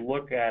then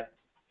look at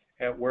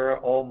where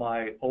all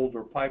my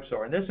older pipes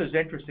are. And this is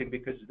interesting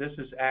because this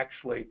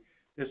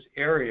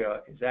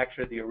area is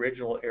actually the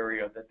original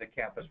area that the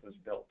campus was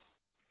built.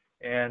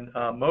 And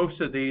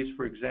most of these,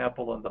 for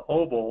example, in the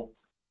oval,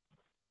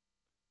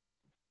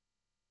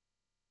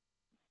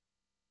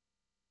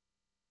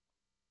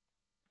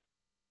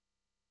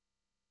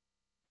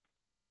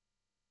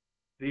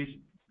 these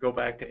go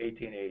back to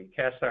 1880,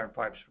 cast iron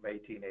pipes from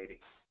 1880.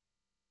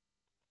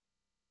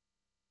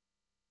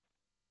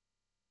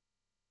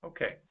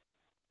 Okay.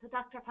 So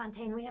Dr.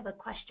 Fontaine, we have a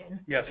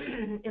question. Yes.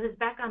 It was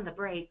back on the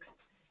breaks,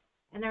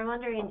 and they're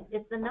wondering,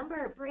 is the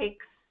number of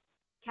breaks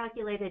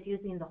calculated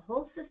using the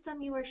whole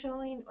system you were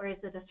showing, or is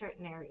it a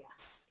certain area?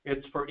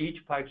 It's for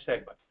each pipe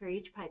segment. For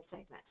each pipe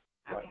segment.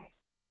 Okay. Right.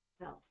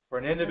 So for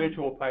an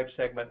individual pipe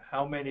segment,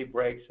 how many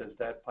breaks has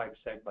that pipe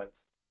segment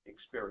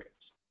experienced?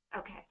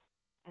 Okay.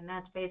 And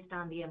that's based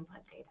on the input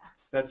data.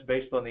 That's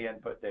based on the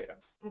input data.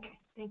 Okay,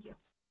 thank you.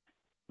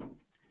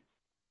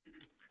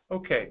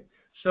 Okay,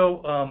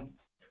 so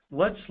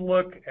let's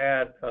look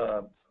at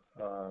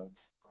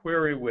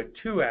query with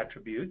two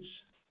attributes.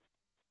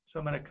 So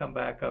I'm going to come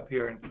back up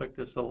here and click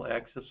this little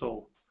X. This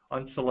will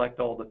unselect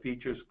all the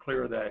features,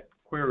 clear that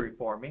query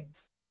for me.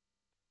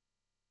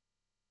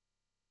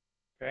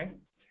 Okay,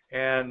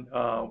 and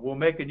we'll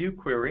make a new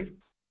query.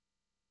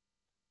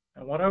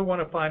 And what I want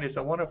to find is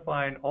I want to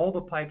find all the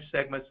pipe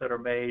segments that are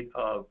made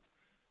of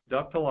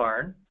ductile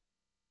iron.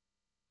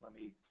 Let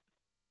me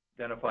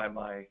identify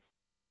my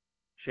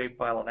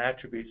shapefile and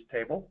attributes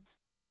table.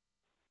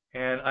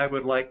 And I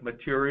would like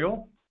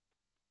material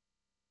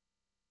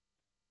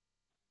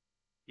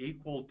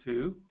equal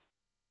to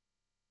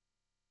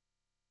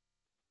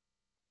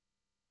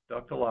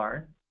ductile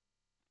iron,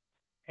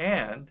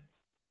 and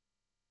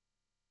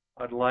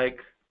I'd like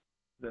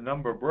the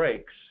number of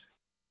breaks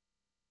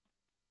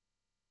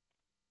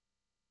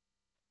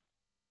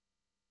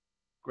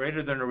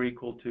greater than or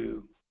equal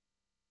to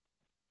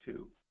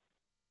 2.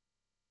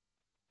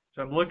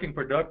 So I'm looking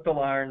for ductile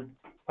iron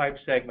pipe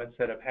segments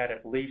that have had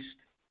at least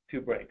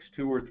 2 breaks,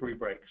 2 or 3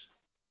 breaks.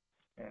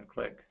 And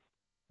click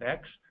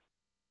next.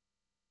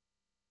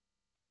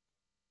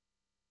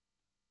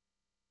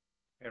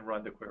 And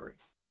run the query.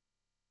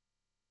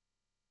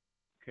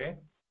 Okay.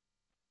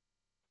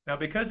 Now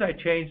because I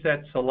changed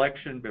that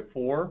selection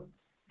before,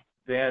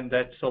 then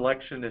that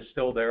selection is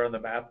still there on the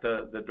map,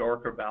 the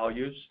darker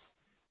values.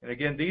 And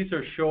again, these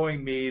are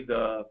showing me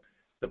the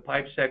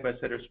pipe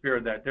segments that are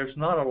spared. That there's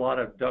not a lot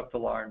of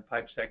ductile iron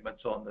pipe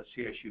segments on the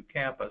CSU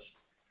campus,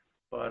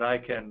 but I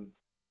can,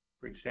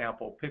 for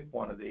example, pick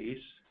one of these.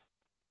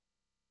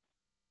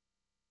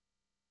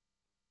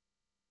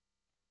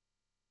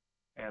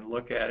 And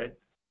look at it.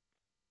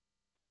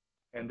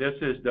 And this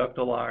is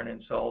ductile iron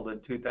installed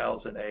in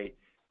 2008.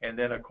 And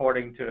then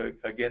according to,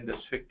 again, this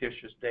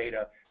fictitious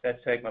data, that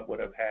segment would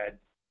have had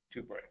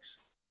 2 breaks.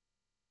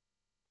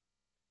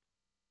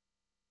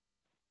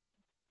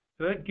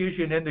 So that gives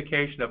you an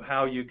indication of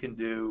how you can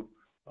do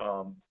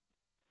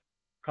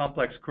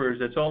complex queries.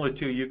 It's only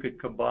 2. You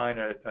could combine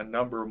a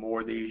number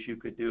more of these. You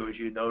could do, as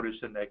you notice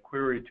in that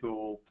query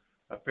tool,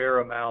 a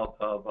fair amount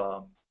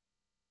of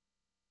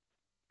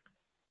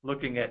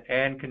looking at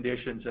AND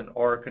conditions and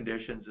OR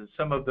conditions. And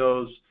some of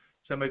those,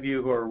 some of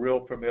you who are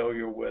real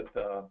familiar with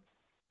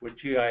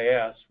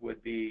GIS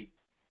would be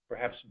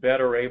perhaps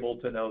better able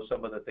to know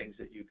some of the things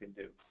that you can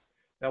do.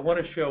 Now, I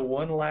want to show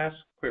one last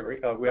query.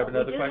 We have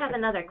another question? We do have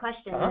another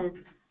question.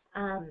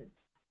 Is,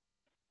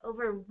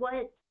 over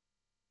what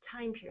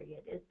time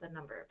period is the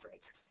number of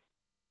breaks?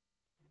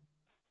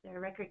 Their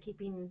record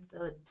keeping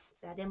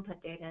that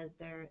input data, is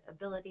their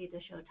ability to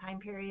show time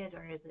period,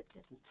 or is it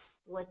just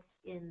what's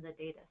in the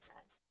data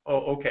set?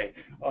 Oh, okay.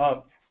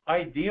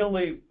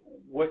 Ideally,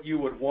 what you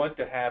would want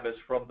to have is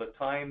from the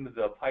time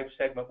the pipe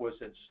segment was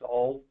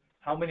installed,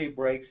 how many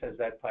breaks has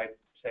that pipe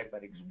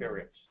segment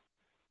experienced?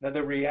 Now,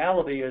 the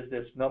reality is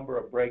this number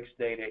of breaks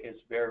data is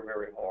very,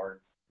 very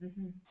hard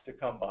to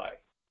come by.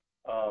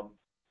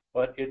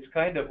 But it's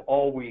kind of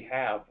all we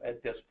have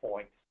at this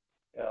point.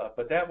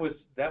 But that was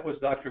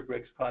Dr.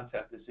 Grigg's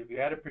concept, is if you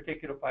had a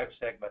particular pipe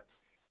segment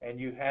and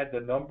you had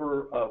the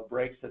number of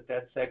breaks that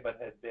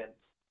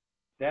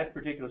that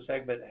particular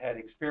segment had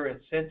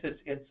experienced since its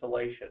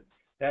installation,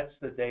 that's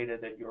the data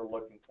that you're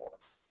looking for.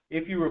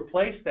 If you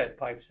replace that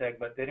pipe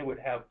segment, then it would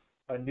have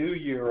a new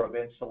year of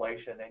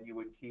installation and you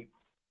would keep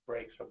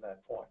breaks from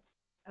that point.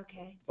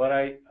 Okay. But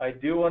I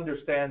do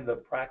understand the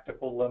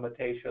practical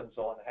limitations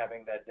on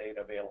having that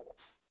data available.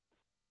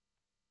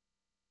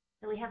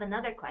 So we have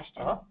another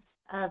question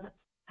of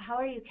how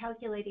are you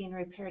calculating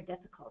repair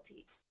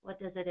difficulty? What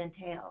does it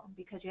entail?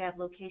 Because you have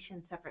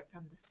locations separate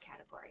from this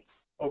category.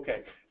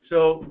 Okay,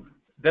 so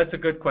that's a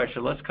good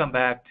question. Let's come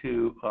back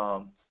to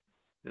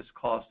this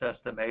cost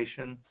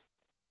estimation.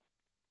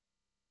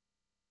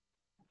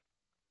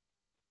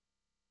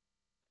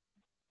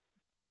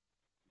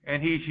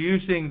 And he's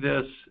using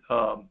this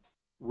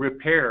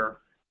repair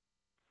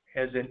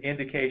as an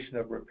indication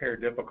of repair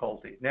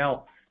difficulty.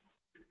 Now,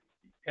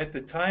 at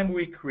the time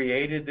we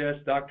created this,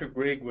 Dr.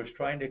 Grigg was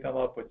trying to come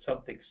up with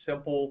something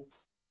simple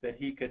that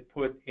he could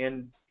put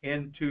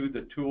into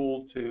the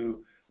tool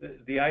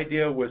the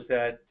idea was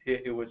that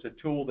it was a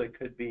tool that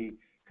could be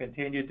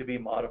continued to be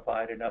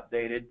modified and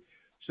updated.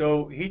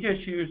 So he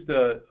just used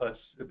a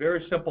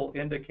very simple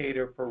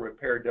indicator for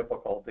repair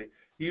difficulty.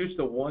 He used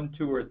a 1,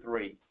 2, or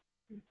 3,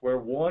 where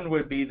 1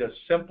 would be the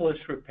simplest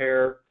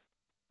repair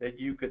that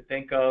you could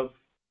think of,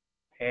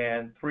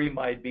 and 3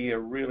 might be a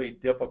really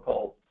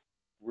difficult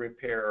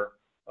repair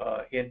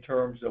in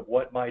terms of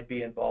what might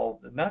be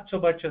involved, not so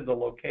much in the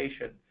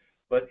location,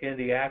 but in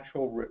the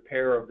actual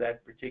repair of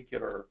that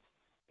particular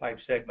pipe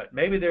segment.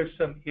 Maybe there's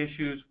some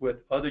issues with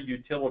other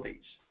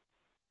utilities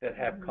that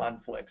have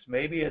conflicts.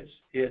 Maybe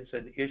it's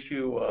an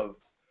issue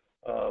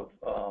of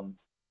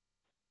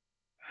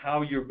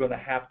how you're going to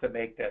have to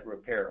make that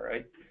repair,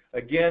 right?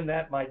 Again,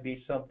 that might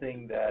be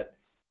something that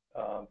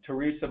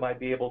Teresa might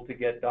be able to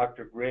get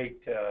Dr.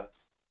 Grigg to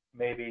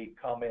maybe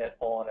comment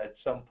on at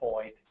some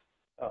point.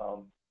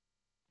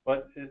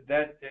 But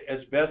that, as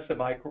best of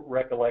my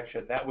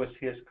recollection, that was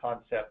his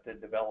concept in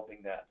developing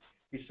that.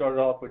 He started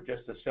off with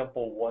just a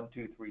simple 1,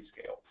 2, 3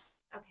 scale.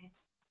 Okay,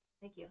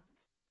 thank you.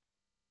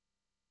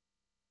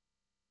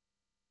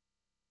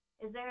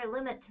 Is there a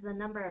limit to the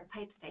number of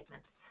pipe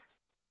segments?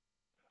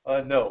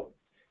 No.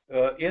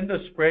 In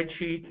the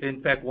spreadsheet,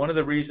 in fact, one of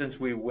the reasons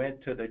we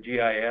went to the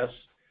GIS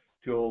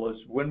tool is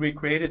when we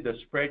created the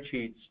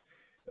spreadsheets,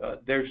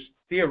 there's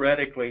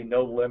theoretically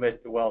no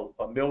limit, well,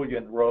 1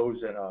 million rows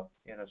in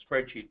a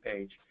spreadsheet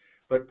page.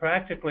 But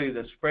practically,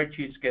 the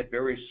spreadsheets get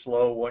very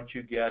slow once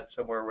you get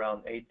somewhere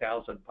around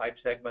 8,000 pipe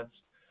segments.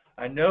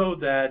 I know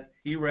that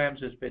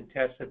eRAMS has been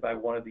tested by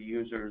one of the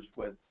users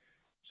with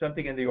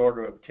something in the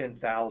order of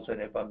 10,000,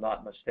 if I'm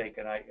not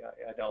mistaken. I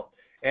don't.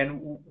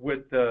 And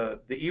with the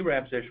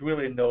eRAMS, there's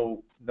really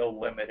no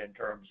limit in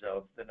terms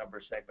of the number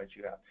of segments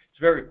you have. It's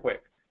very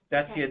quick.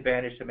 That's the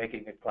advantage to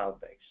making it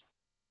cloud-based.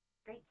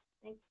 Great,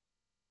 thanks.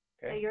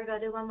 Okay. So you're going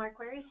to do one more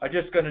query? I'm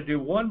just going to do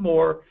one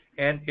more,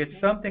 and it's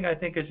something I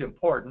think is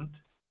important.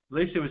 At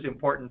least it was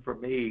important for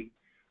me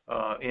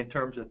in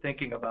terms of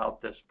thinking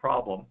about this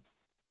problem.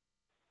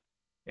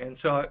 And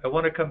so I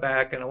want to come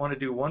back and I want to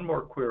do one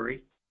more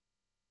query.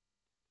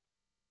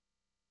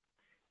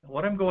 And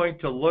what I'm going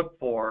to look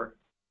for,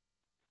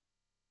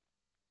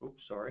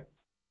 oops, sorry,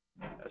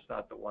 that's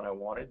not the one I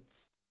wanted.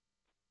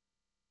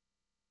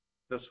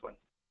 This one.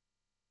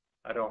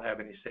 I don't have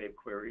any saved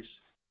queries.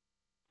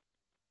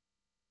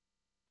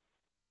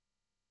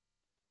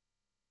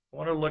 I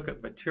want to look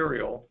at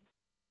material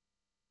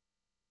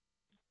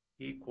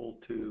equal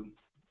to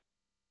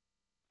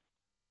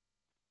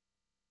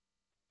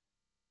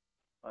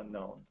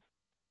unknown.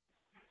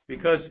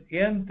 Because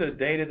in the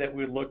data that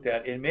we looked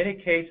at, in many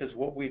cases,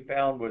 what we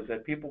found was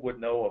that people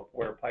would know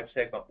where a pipe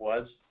segment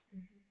was.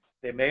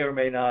 They may or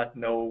may not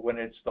know when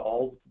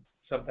installed.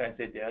 Sometimes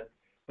they did.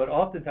 But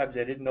oftentimes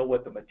they didn't know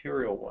what the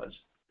material was.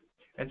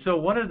 And so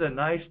one of the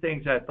nice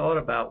things I thought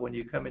about when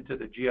you come into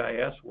the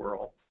GIS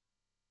world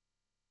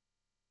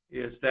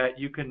is that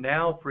you can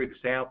now, for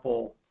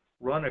example,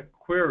 run a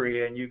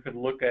query and you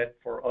can look at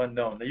for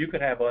unknown. Now you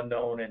can have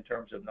unknown in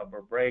terms of number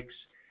of breaks.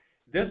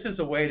 This is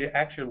a way to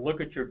actually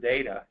look at your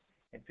data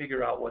and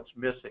figure out what's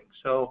missing.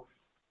 So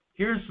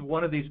here's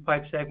one of these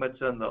pipe segments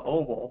on the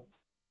oval.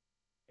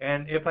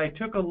 And if I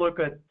took a look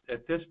at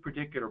this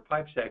particular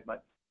pipe segment,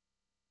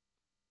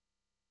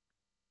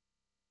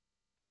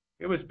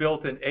 it was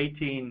built in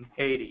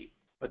 1880,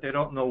 but they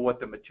don't know what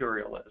the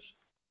material is.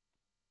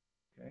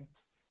 Okay.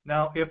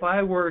 Now, if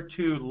I were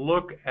to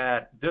look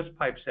at this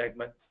pipe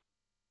segment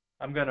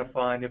I'm going to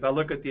find, if I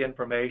look at the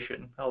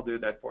information, I'll do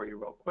that for you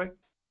real quick.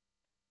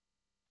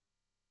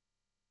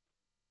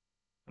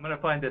 I'm going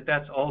to find that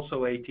that's also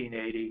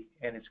 1880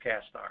 and it's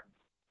cast iron.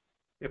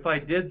 If I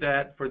did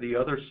that for the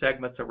other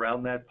segments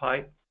around that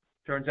pipe,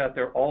 turns out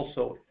they're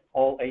also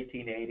all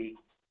 1880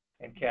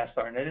 and cast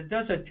iron. And it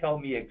doesn't tell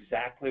me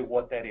exactly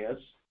what that is,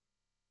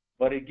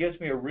 but it gives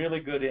me a really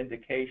good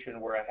indication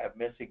where I have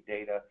missing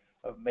data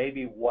of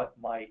maybe what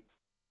might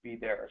be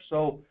there.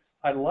 So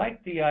I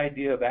like the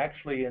idea of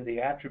actually in the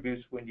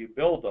attributes when you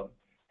build them,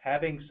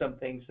 having some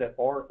things that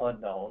are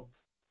unknown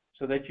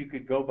so that you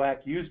could go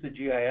back, use the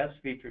GIS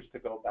features to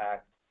go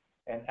back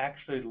and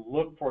actually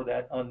look for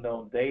that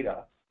unknown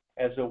data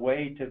as a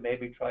way to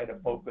maybe try to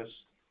focus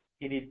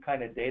any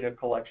kind of data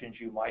collections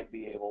you might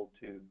be able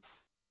to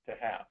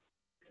have.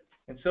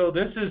 And so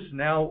this is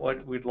now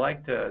what we'd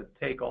like to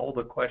take all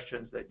the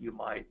questions that you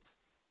might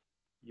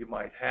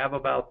have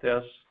about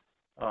this.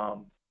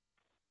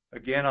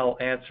 Again, I'll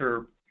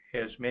answer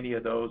as many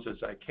of those as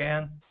I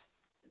can,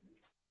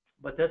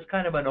 but that's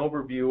kind of an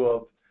overview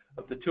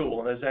of the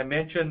tool. And as I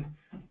mentioned,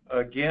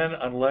 again,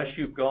 unless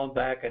you've gone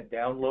back and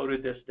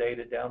downloaded this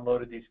data,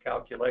 downloaded these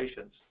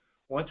calculations,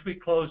 once we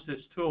close this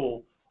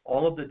tool,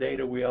 all of the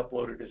data we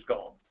uploaded is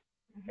gone.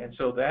 And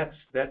so that's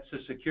the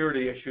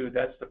security issue,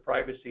 that's the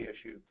privacy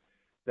issue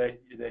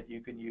that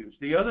you can use.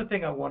 The other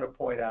thing I want to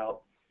point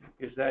out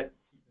is that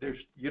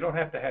you don't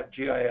have to have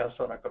GIS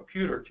on a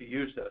computer to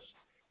use this.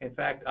 In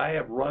fact, I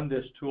have run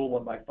this tool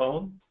on my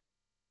phone,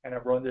 and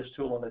I've run this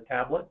tool on a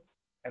tablet,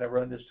 and I've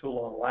run this tool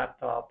on a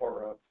laptop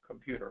or a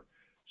computer.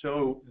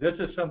 So this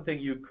is something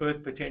you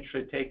could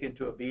potentially take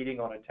into a meeting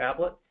on a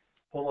tablet,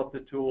 pull up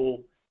the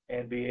tool,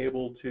 and be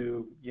able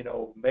to,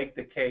 make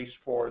the case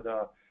for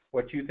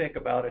what you think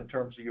about in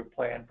terms of your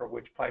plan for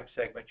which pipe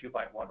segment you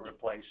might want to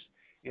replace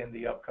in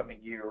the upcoming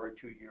year or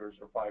 2 years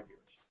or 5 years.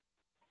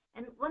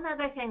 And one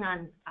other thing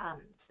on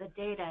the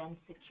data and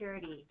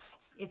security,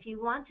 if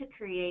you want to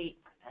create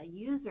a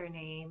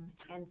username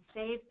and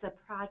save the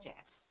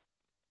project,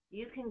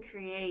 you can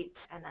create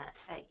an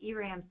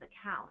eRAMS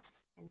account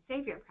and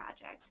save your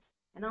project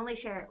and only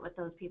share it with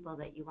those people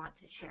that you want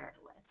to share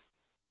it with.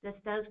 This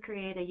does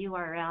create a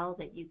URL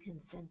that you can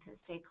send to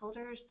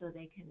stakeholders so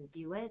they can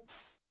view it,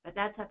 but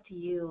that's up to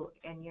you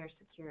and your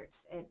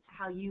and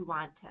how you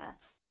want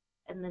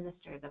to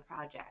administer the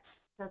project.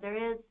 So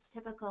there is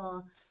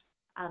typical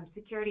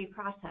security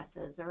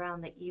processes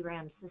around the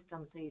eRAMS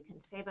system so you can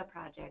save a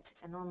project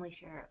and only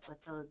share it with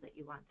those that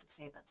you want to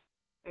save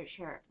it or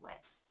share it with,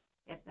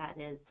 if that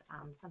is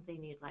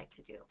something you'd like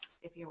to do,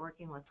 if you're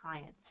working with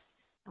clients.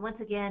 And once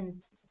again,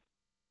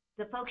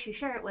 the folks you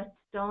share it with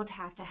don't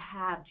have to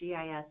have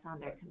GIS on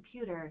their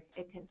computer.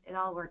 It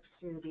all works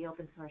through the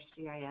open source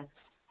GIS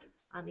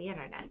on the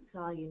internet. So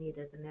all you need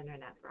is an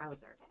internet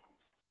browser.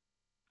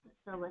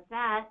 So with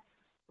that,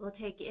 we'll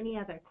take any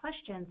other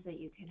questions that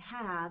you can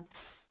have.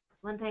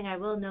 One thing I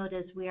will note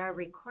is we are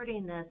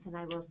recording this, and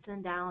I will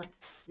send out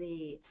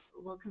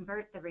we'll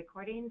convert the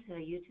recording to a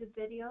YouTube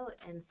video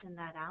and send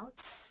that out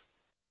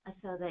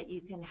so that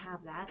you can have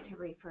that to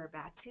refer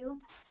back to.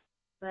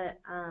 But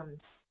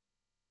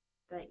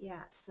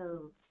yeah,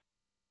 so,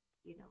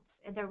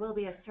 and there will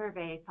be a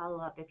survey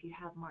follow-up if you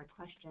have more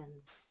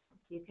questions.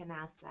 You can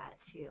ask that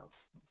too.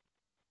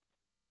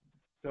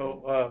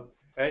 So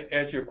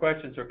as your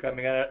questions are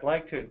coming in, I'd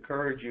like to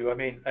encourage you. I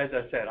mean, as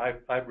I said,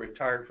 I've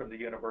retired from the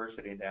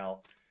university now,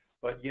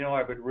 but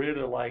I would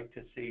really like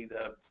to see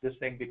this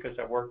thing, because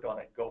I worked on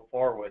it, go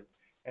forward.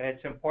 And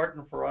it's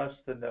important for us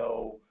to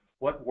know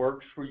what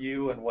works for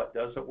you and what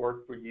doesn't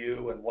work for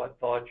you, and what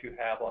thoughts you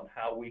have on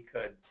how we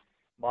could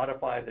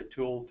modify the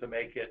tool to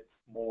make it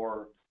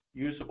more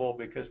usable,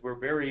 because we're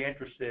very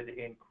interested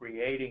in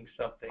creating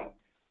something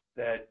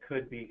that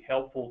could be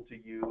helpful to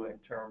you in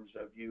terms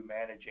of you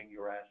managing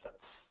your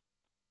assets,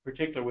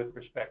 particularly with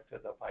respect to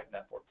the pipe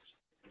networks.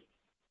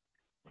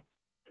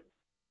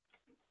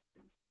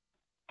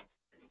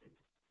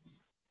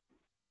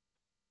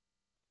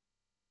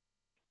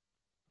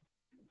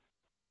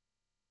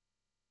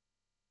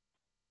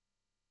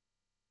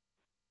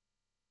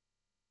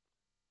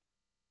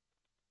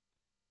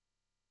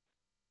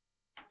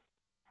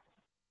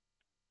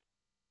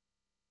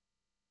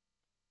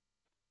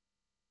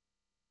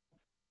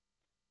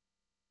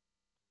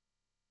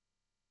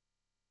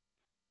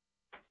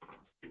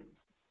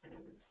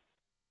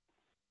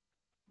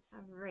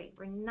 All right,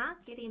 we're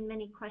not getting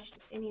many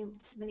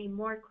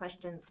more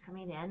questions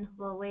coming in.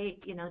 We'll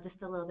wait,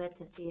 just a little bit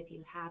to see if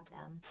you have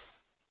them.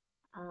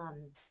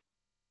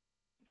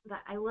 But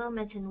I will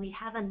mention we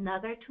have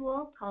another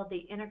tool called the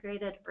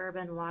Integrated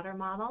Urban Water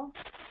Model.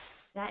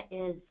 That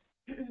is,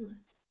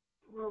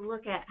 we'll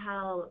look at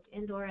how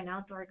indoor and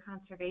outdoor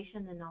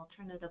conservation and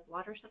alternative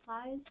water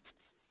supplies,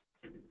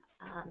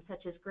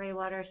 such as gray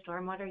water,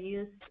 stormwater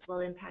use,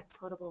 will impact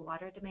potable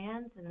water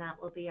demands, and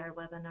that will be our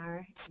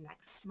webinar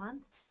next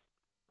month.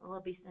 We'll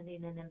be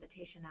sending an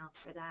invitation out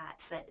for that,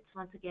 but it's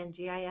once again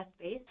GIS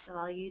based, so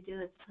all you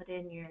do is put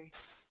in your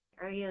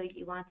area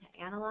you want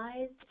to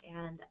analyze,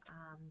 and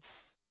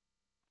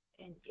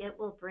and it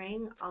will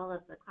bring all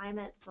of the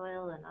climate,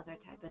 soil, and other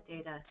type of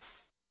data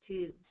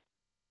to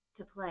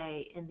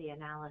play in the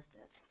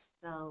analysis.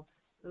 So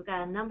we've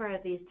got a number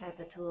of these type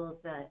of tools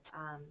that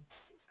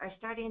are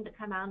starting to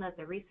come out of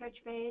the research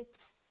phase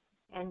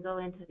and go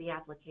into the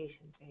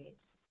application phase.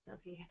 So if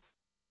you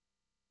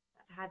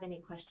have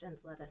any questions,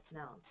 let us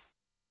know.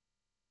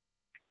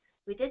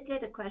 We did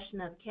get a question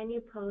of, can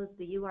you pose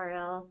the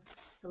URL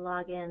to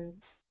log in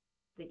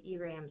the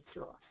eRAMS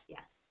tool?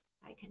 Yes,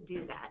 I can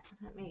do that.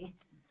 Let me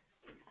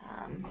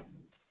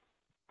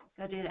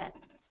go do that.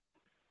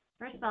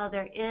 First of all,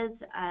 there is,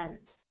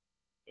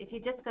 if you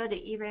just go to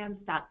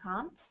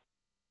eRAMS.com,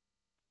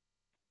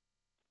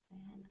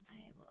 and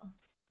I will,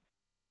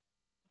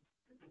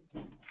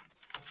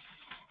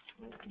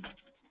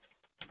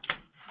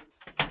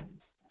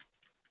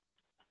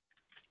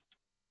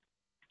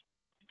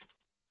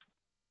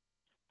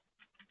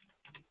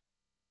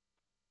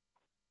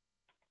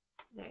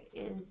 there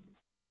is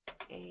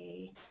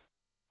a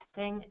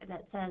thing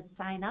that says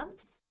sign up,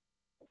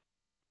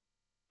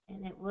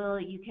 and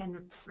you can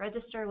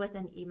register with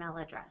an email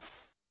address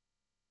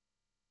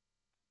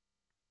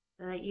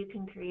so that you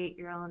can create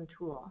your own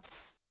tool.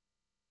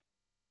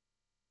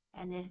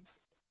 And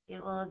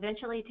it will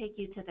eventually take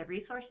you to the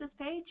resources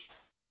page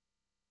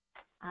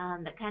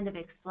that kind of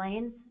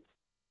explains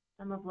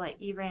some of what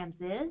eRAMS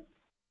is.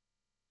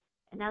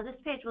 And now this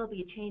page will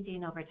be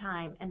changing over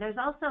time. And there's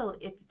also,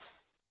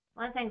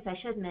 one of the things I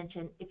should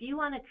mention, if you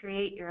want to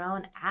create your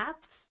own app,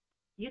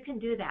 you can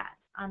do that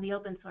on the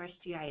open source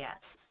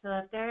GIS. So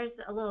if there's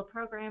a little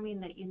programming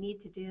that you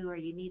need to do, or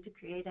you need to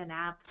create an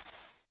app,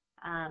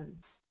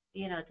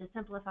 you know, to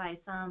simplify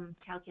some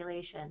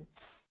calculation,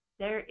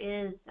 there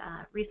is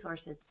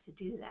resources to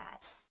do that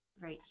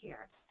right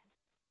here.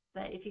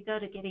 But if you go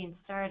to getting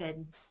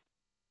started,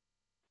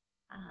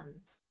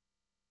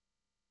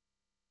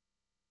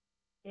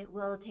 it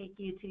will take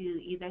you to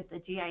either the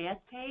GIS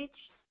page,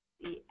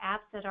 the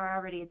apps that are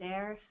already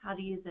there, how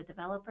to use a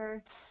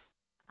developer,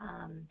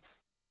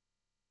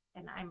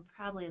 and I'm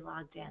probably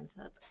logged in,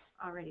 so it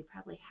already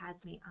probably has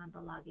me on the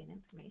login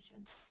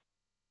information.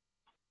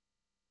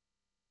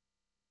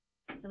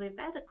 So we've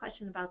got a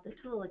question about the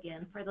tool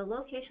again. For the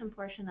location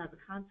portion of the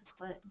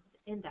consequence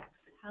index,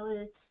 how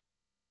is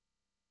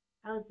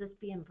this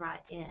being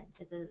brought in?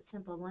 Is it a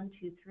simple 1,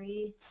 2,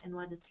 3, and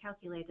what is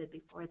calculated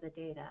before the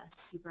data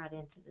you brought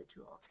into the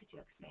tool? Could you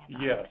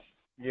expand on that?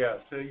 Yes,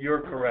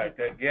 you're correct.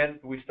 Again,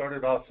 we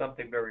started off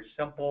something very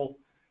simple.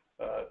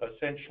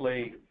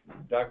 Essentially,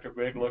 Dr.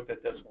 Grigg looked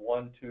at this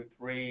 1, 2,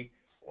 3.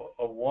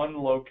 One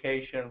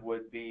location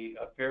would be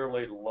a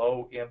fairly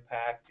low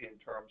impact in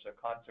terms of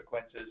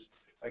consequences.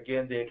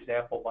 Again, the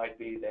example might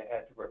be they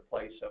had to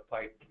replace a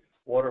pipe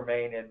water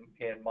main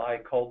in my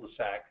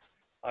cul-de-sac.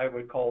 I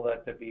would call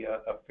that to be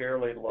a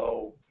fairly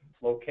low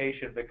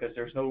location because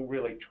there's no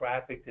really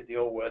traffic to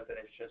deal with, and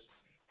it's just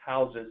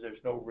houses.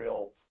 There's no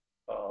real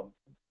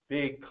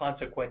big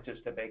consequences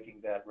to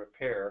making that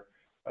repair.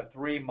 A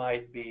 3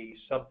 might be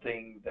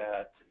something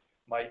that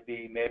might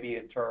be maybe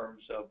in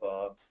terms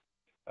of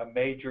a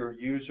major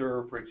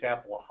user, for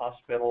example, a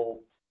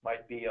hospital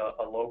might be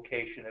a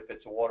location if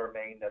it's a water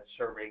main that's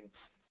serving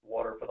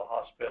water for the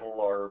hospital,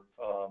 or,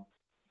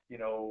 you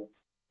know,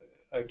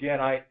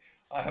 again,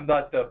 I'm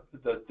not the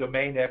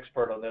domain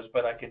expert on this,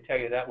 but I can tell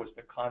you that was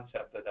the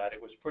concept of that.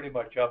 It was pretty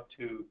much up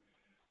to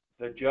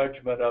the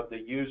judgment of the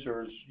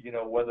users, you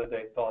know, whether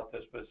they thought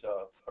this was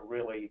a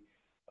really,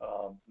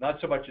 not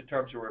so much in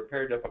terms of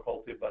repair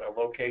difficulty, but a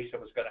location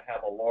was going to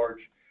have a large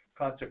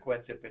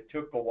consequence if it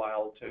took a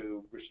while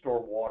to restore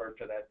water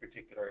to that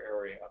particular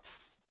area.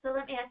 So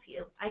let me ask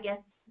you, I guess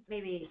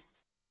maybe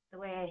the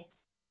way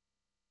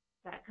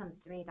that comes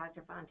to me,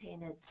 Dr.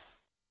 Fontaine,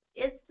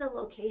 is the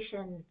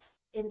location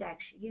index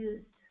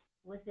used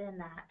within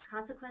that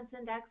consequence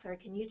index, or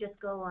can you just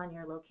go on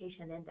your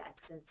location index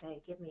and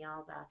say, give me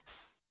all the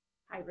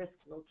high-risk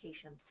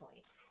location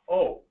points?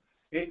 Oh,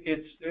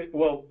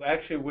 well,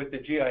 actually with the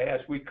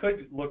GIS, we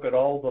could look at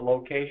all the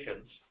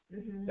locations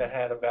that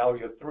had a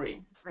value of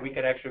 3. Right. We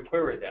could actually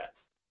query that,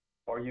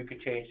 or you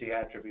could change the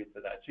attribute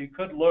to that. So you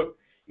could look,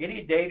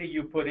 any data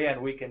you put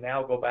in, we can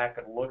now go back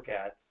and look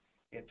at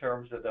in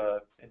terms of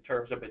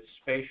its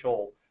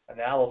spatial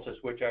analysis,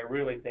 which I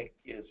really think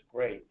is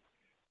great.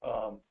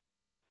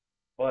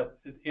 But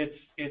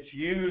it's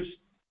used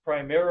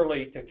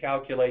primarily to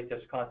calculate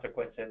this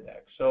consequence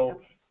index.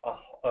 So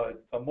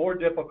a more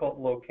difficult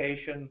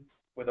location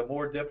with a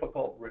more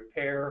difficult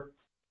repair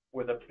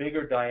with a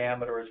bigger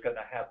diameter is going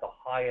to have the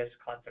highest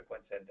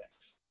consequence index.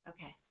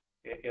 Okay.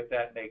 If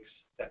that makes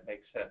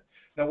sense.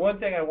 Now, one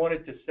thing I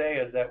wanted to say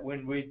is that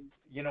when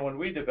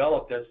we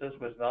developed this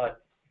was not,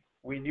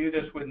 we knew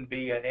this wouldn't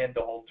be an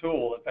end-all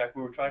tool. In fact,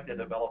 we were trying to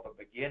develop a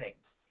beginning.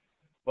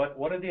 But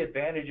one of the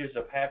advantages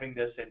of having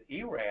this in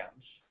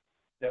eRAMS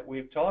that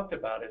we've talked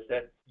about is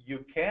that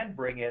you can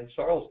bring in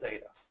soils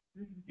data.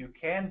 You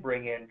can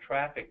bring in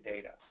traffic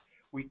data.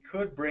 We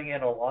could bring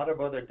in a lot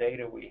of other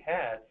data we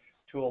had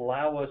to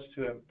allow us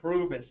to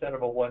improve, instead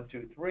of a 1,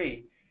 2,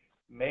 3,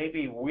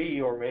 maybe we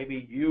or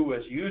maybe you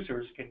as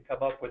users can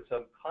come up with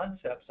some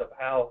concepts of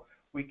how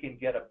we can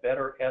get a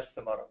better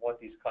estimate of what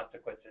these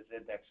consequences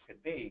index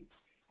could be.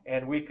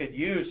 And we could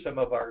use some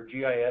of our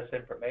GIS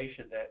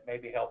information that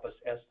maybe help us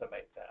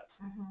estimate that.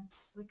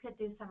 We could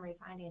do some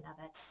refining of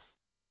it.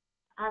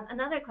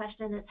 Another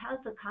question is,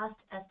 how's the cost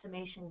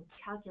estimation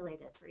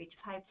calculated for each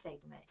pipe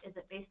segment? Is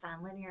it based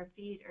on linear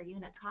feet or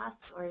unit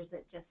costs, or is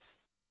it just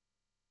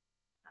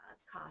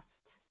cost?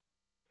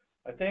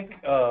 I think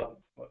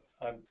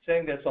I'm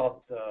saying this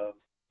off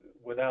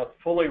without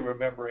fully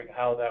remembering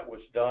how that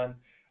was done.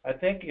 I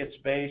think it's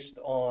based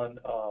on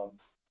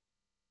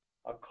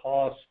a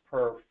cost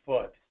per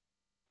foot,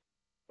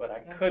 but I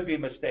could be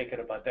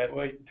mistaken about that.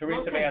 Wait,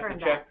 Teresa may have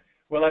to check.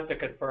 We'll have to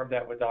confirm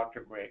that with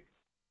Dr. Grigg.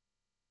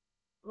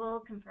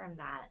 We'll confirm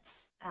that.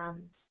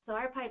 So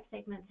our pipe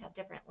segments have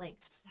different lengths.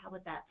 How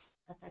would that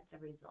affect the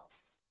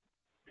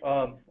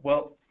results?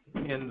 Well,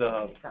 in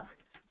the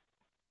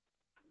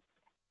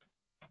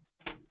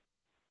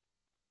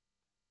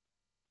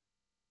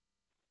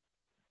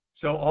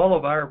so all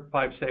of our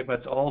pipe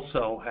segments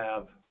also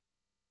have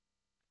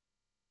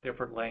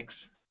different lengths.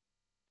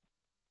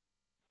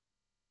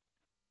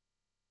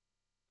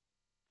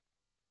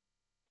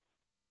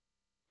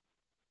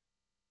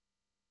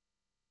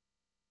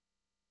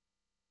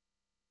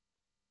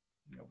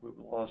 If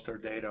we've lost our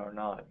data or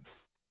not.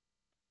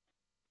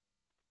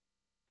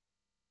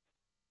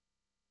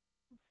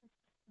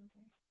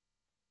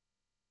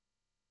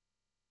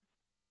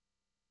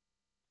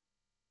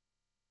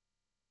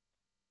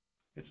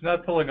 It's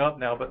not pulling up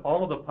now, but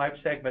all of the pipe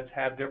segments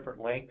have different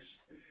lengths,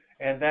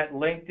 and that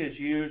length is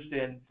used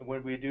in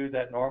when we do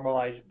that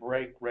normalized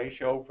break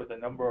ratio for the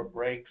number of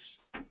breaks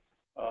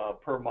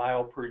per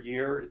mile per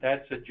year.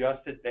 That's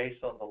adjusted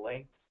based on the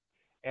length.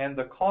 And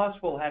the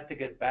cost we'll have to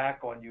get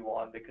back on you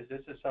on, because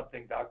this is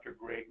something Dr.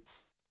 Grigg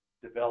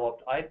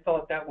developed. I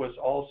thought that was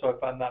also,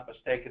 if I'm not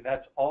mistaken,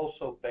 that's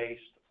also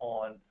based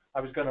on, I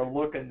was going to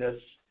look in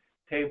this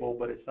table,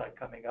 but it's not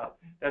coming up.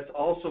 That's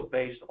also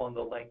based on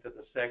the length of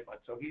the segment.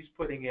 So he's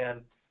putting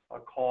in a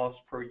cost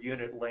per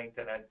unit length,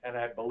 and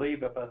I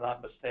believe, if I'm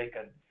not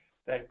mistaken,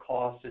 that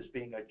cost is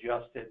being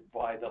adjusted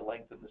by the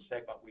length of the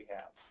segment we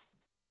have.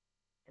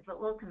 But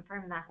we'll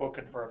confirm that. We'll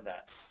confirm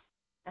that.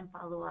 And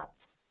follow up.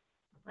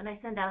 When I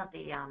send out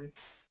the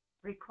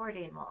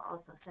recording, we'll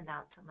also send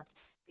out some of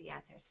the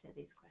answers to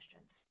these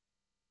questions.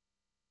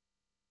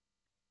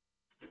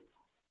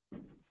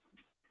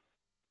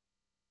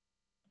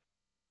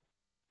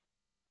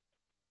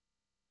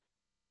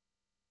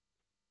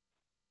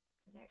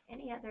 Are there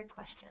any other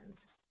questions?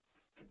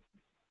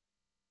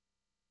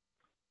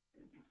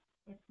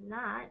 If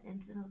not, and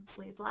since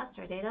we've lost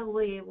our data,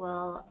 we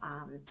will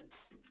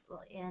we'll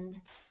end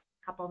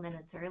a couple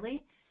minutes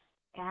early.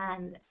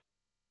 And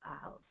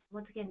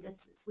once again,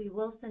 we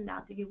will send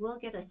out, you will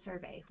get a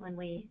survey when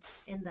we,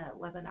 in the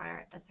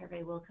webinar, a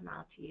survey will come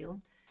out to you.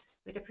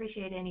 We'd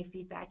appreciate any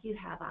feedback you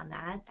have on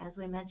that. As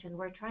we mentioned,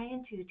 we're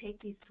trying to take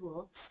these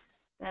tools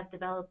that I've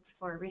developed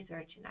for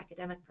research and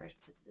academic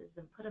purposes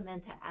and put them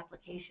into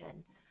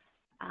application.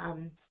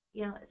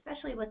 You know,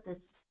 especially with this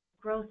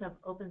growth of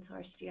open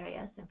source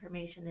GIS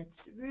information,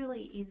 it's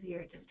really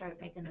easier to start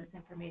making this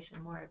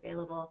information more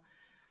available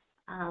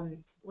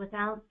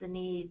without the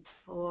need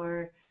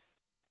for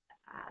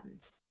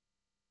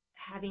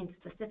having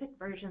specific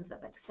versions of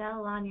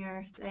Excel on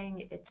your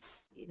thing. It's,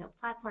 you know,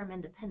 platform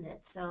independent.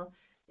 So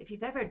if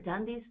you've ever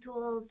done these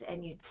tools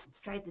and you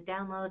tried to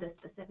download a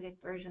specific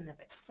version of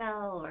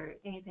Excel or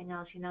anything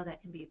else, you know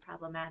that can be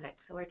problematic.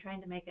 So we're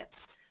trying to make it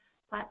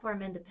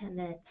platform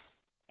independent,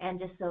 and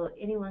just so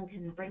anyone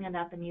can bring it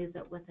up and use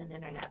it with an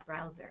internet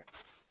browser.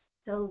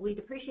 So we'd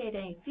appreciate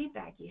any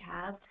feedback you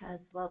have, because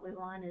what we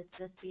want is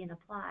this being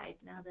applied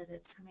now that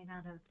it's coming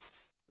out of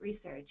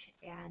research.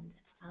 And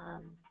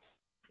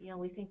you know,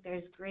 we think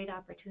there's great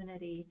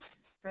opportunity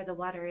for the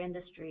water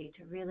industry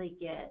to really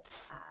get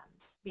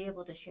be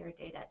able to share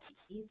data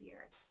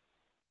easier.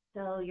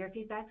 So your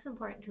feedback's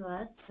important to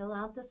us. Fill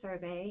out the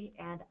survey,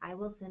 and I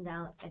will send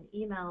out an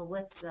email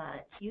with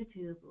the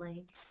YouTube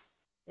link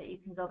that you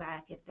can go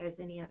back if there's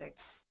any other,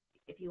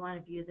 if you want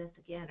to view this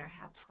again or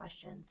have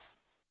questions.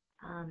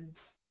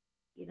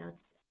 You know,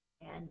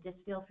 and just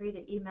feel free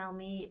to email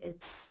me if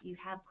you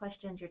have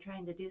questions, you're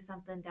trying to do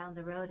something down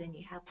the road and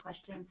you have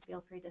questions,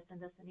 feel free to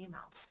send us an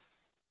email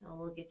and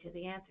we'll get you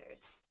the answers.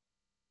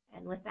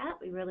 And with that,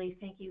 we really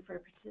thank you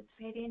for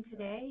participating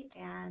today.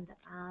 And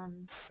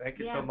thank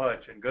you so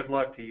much, and good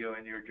luck to you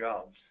in your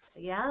jobs.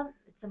 Yeah,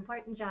 it's an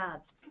important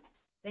job.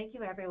 Thank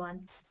you,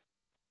 everyone.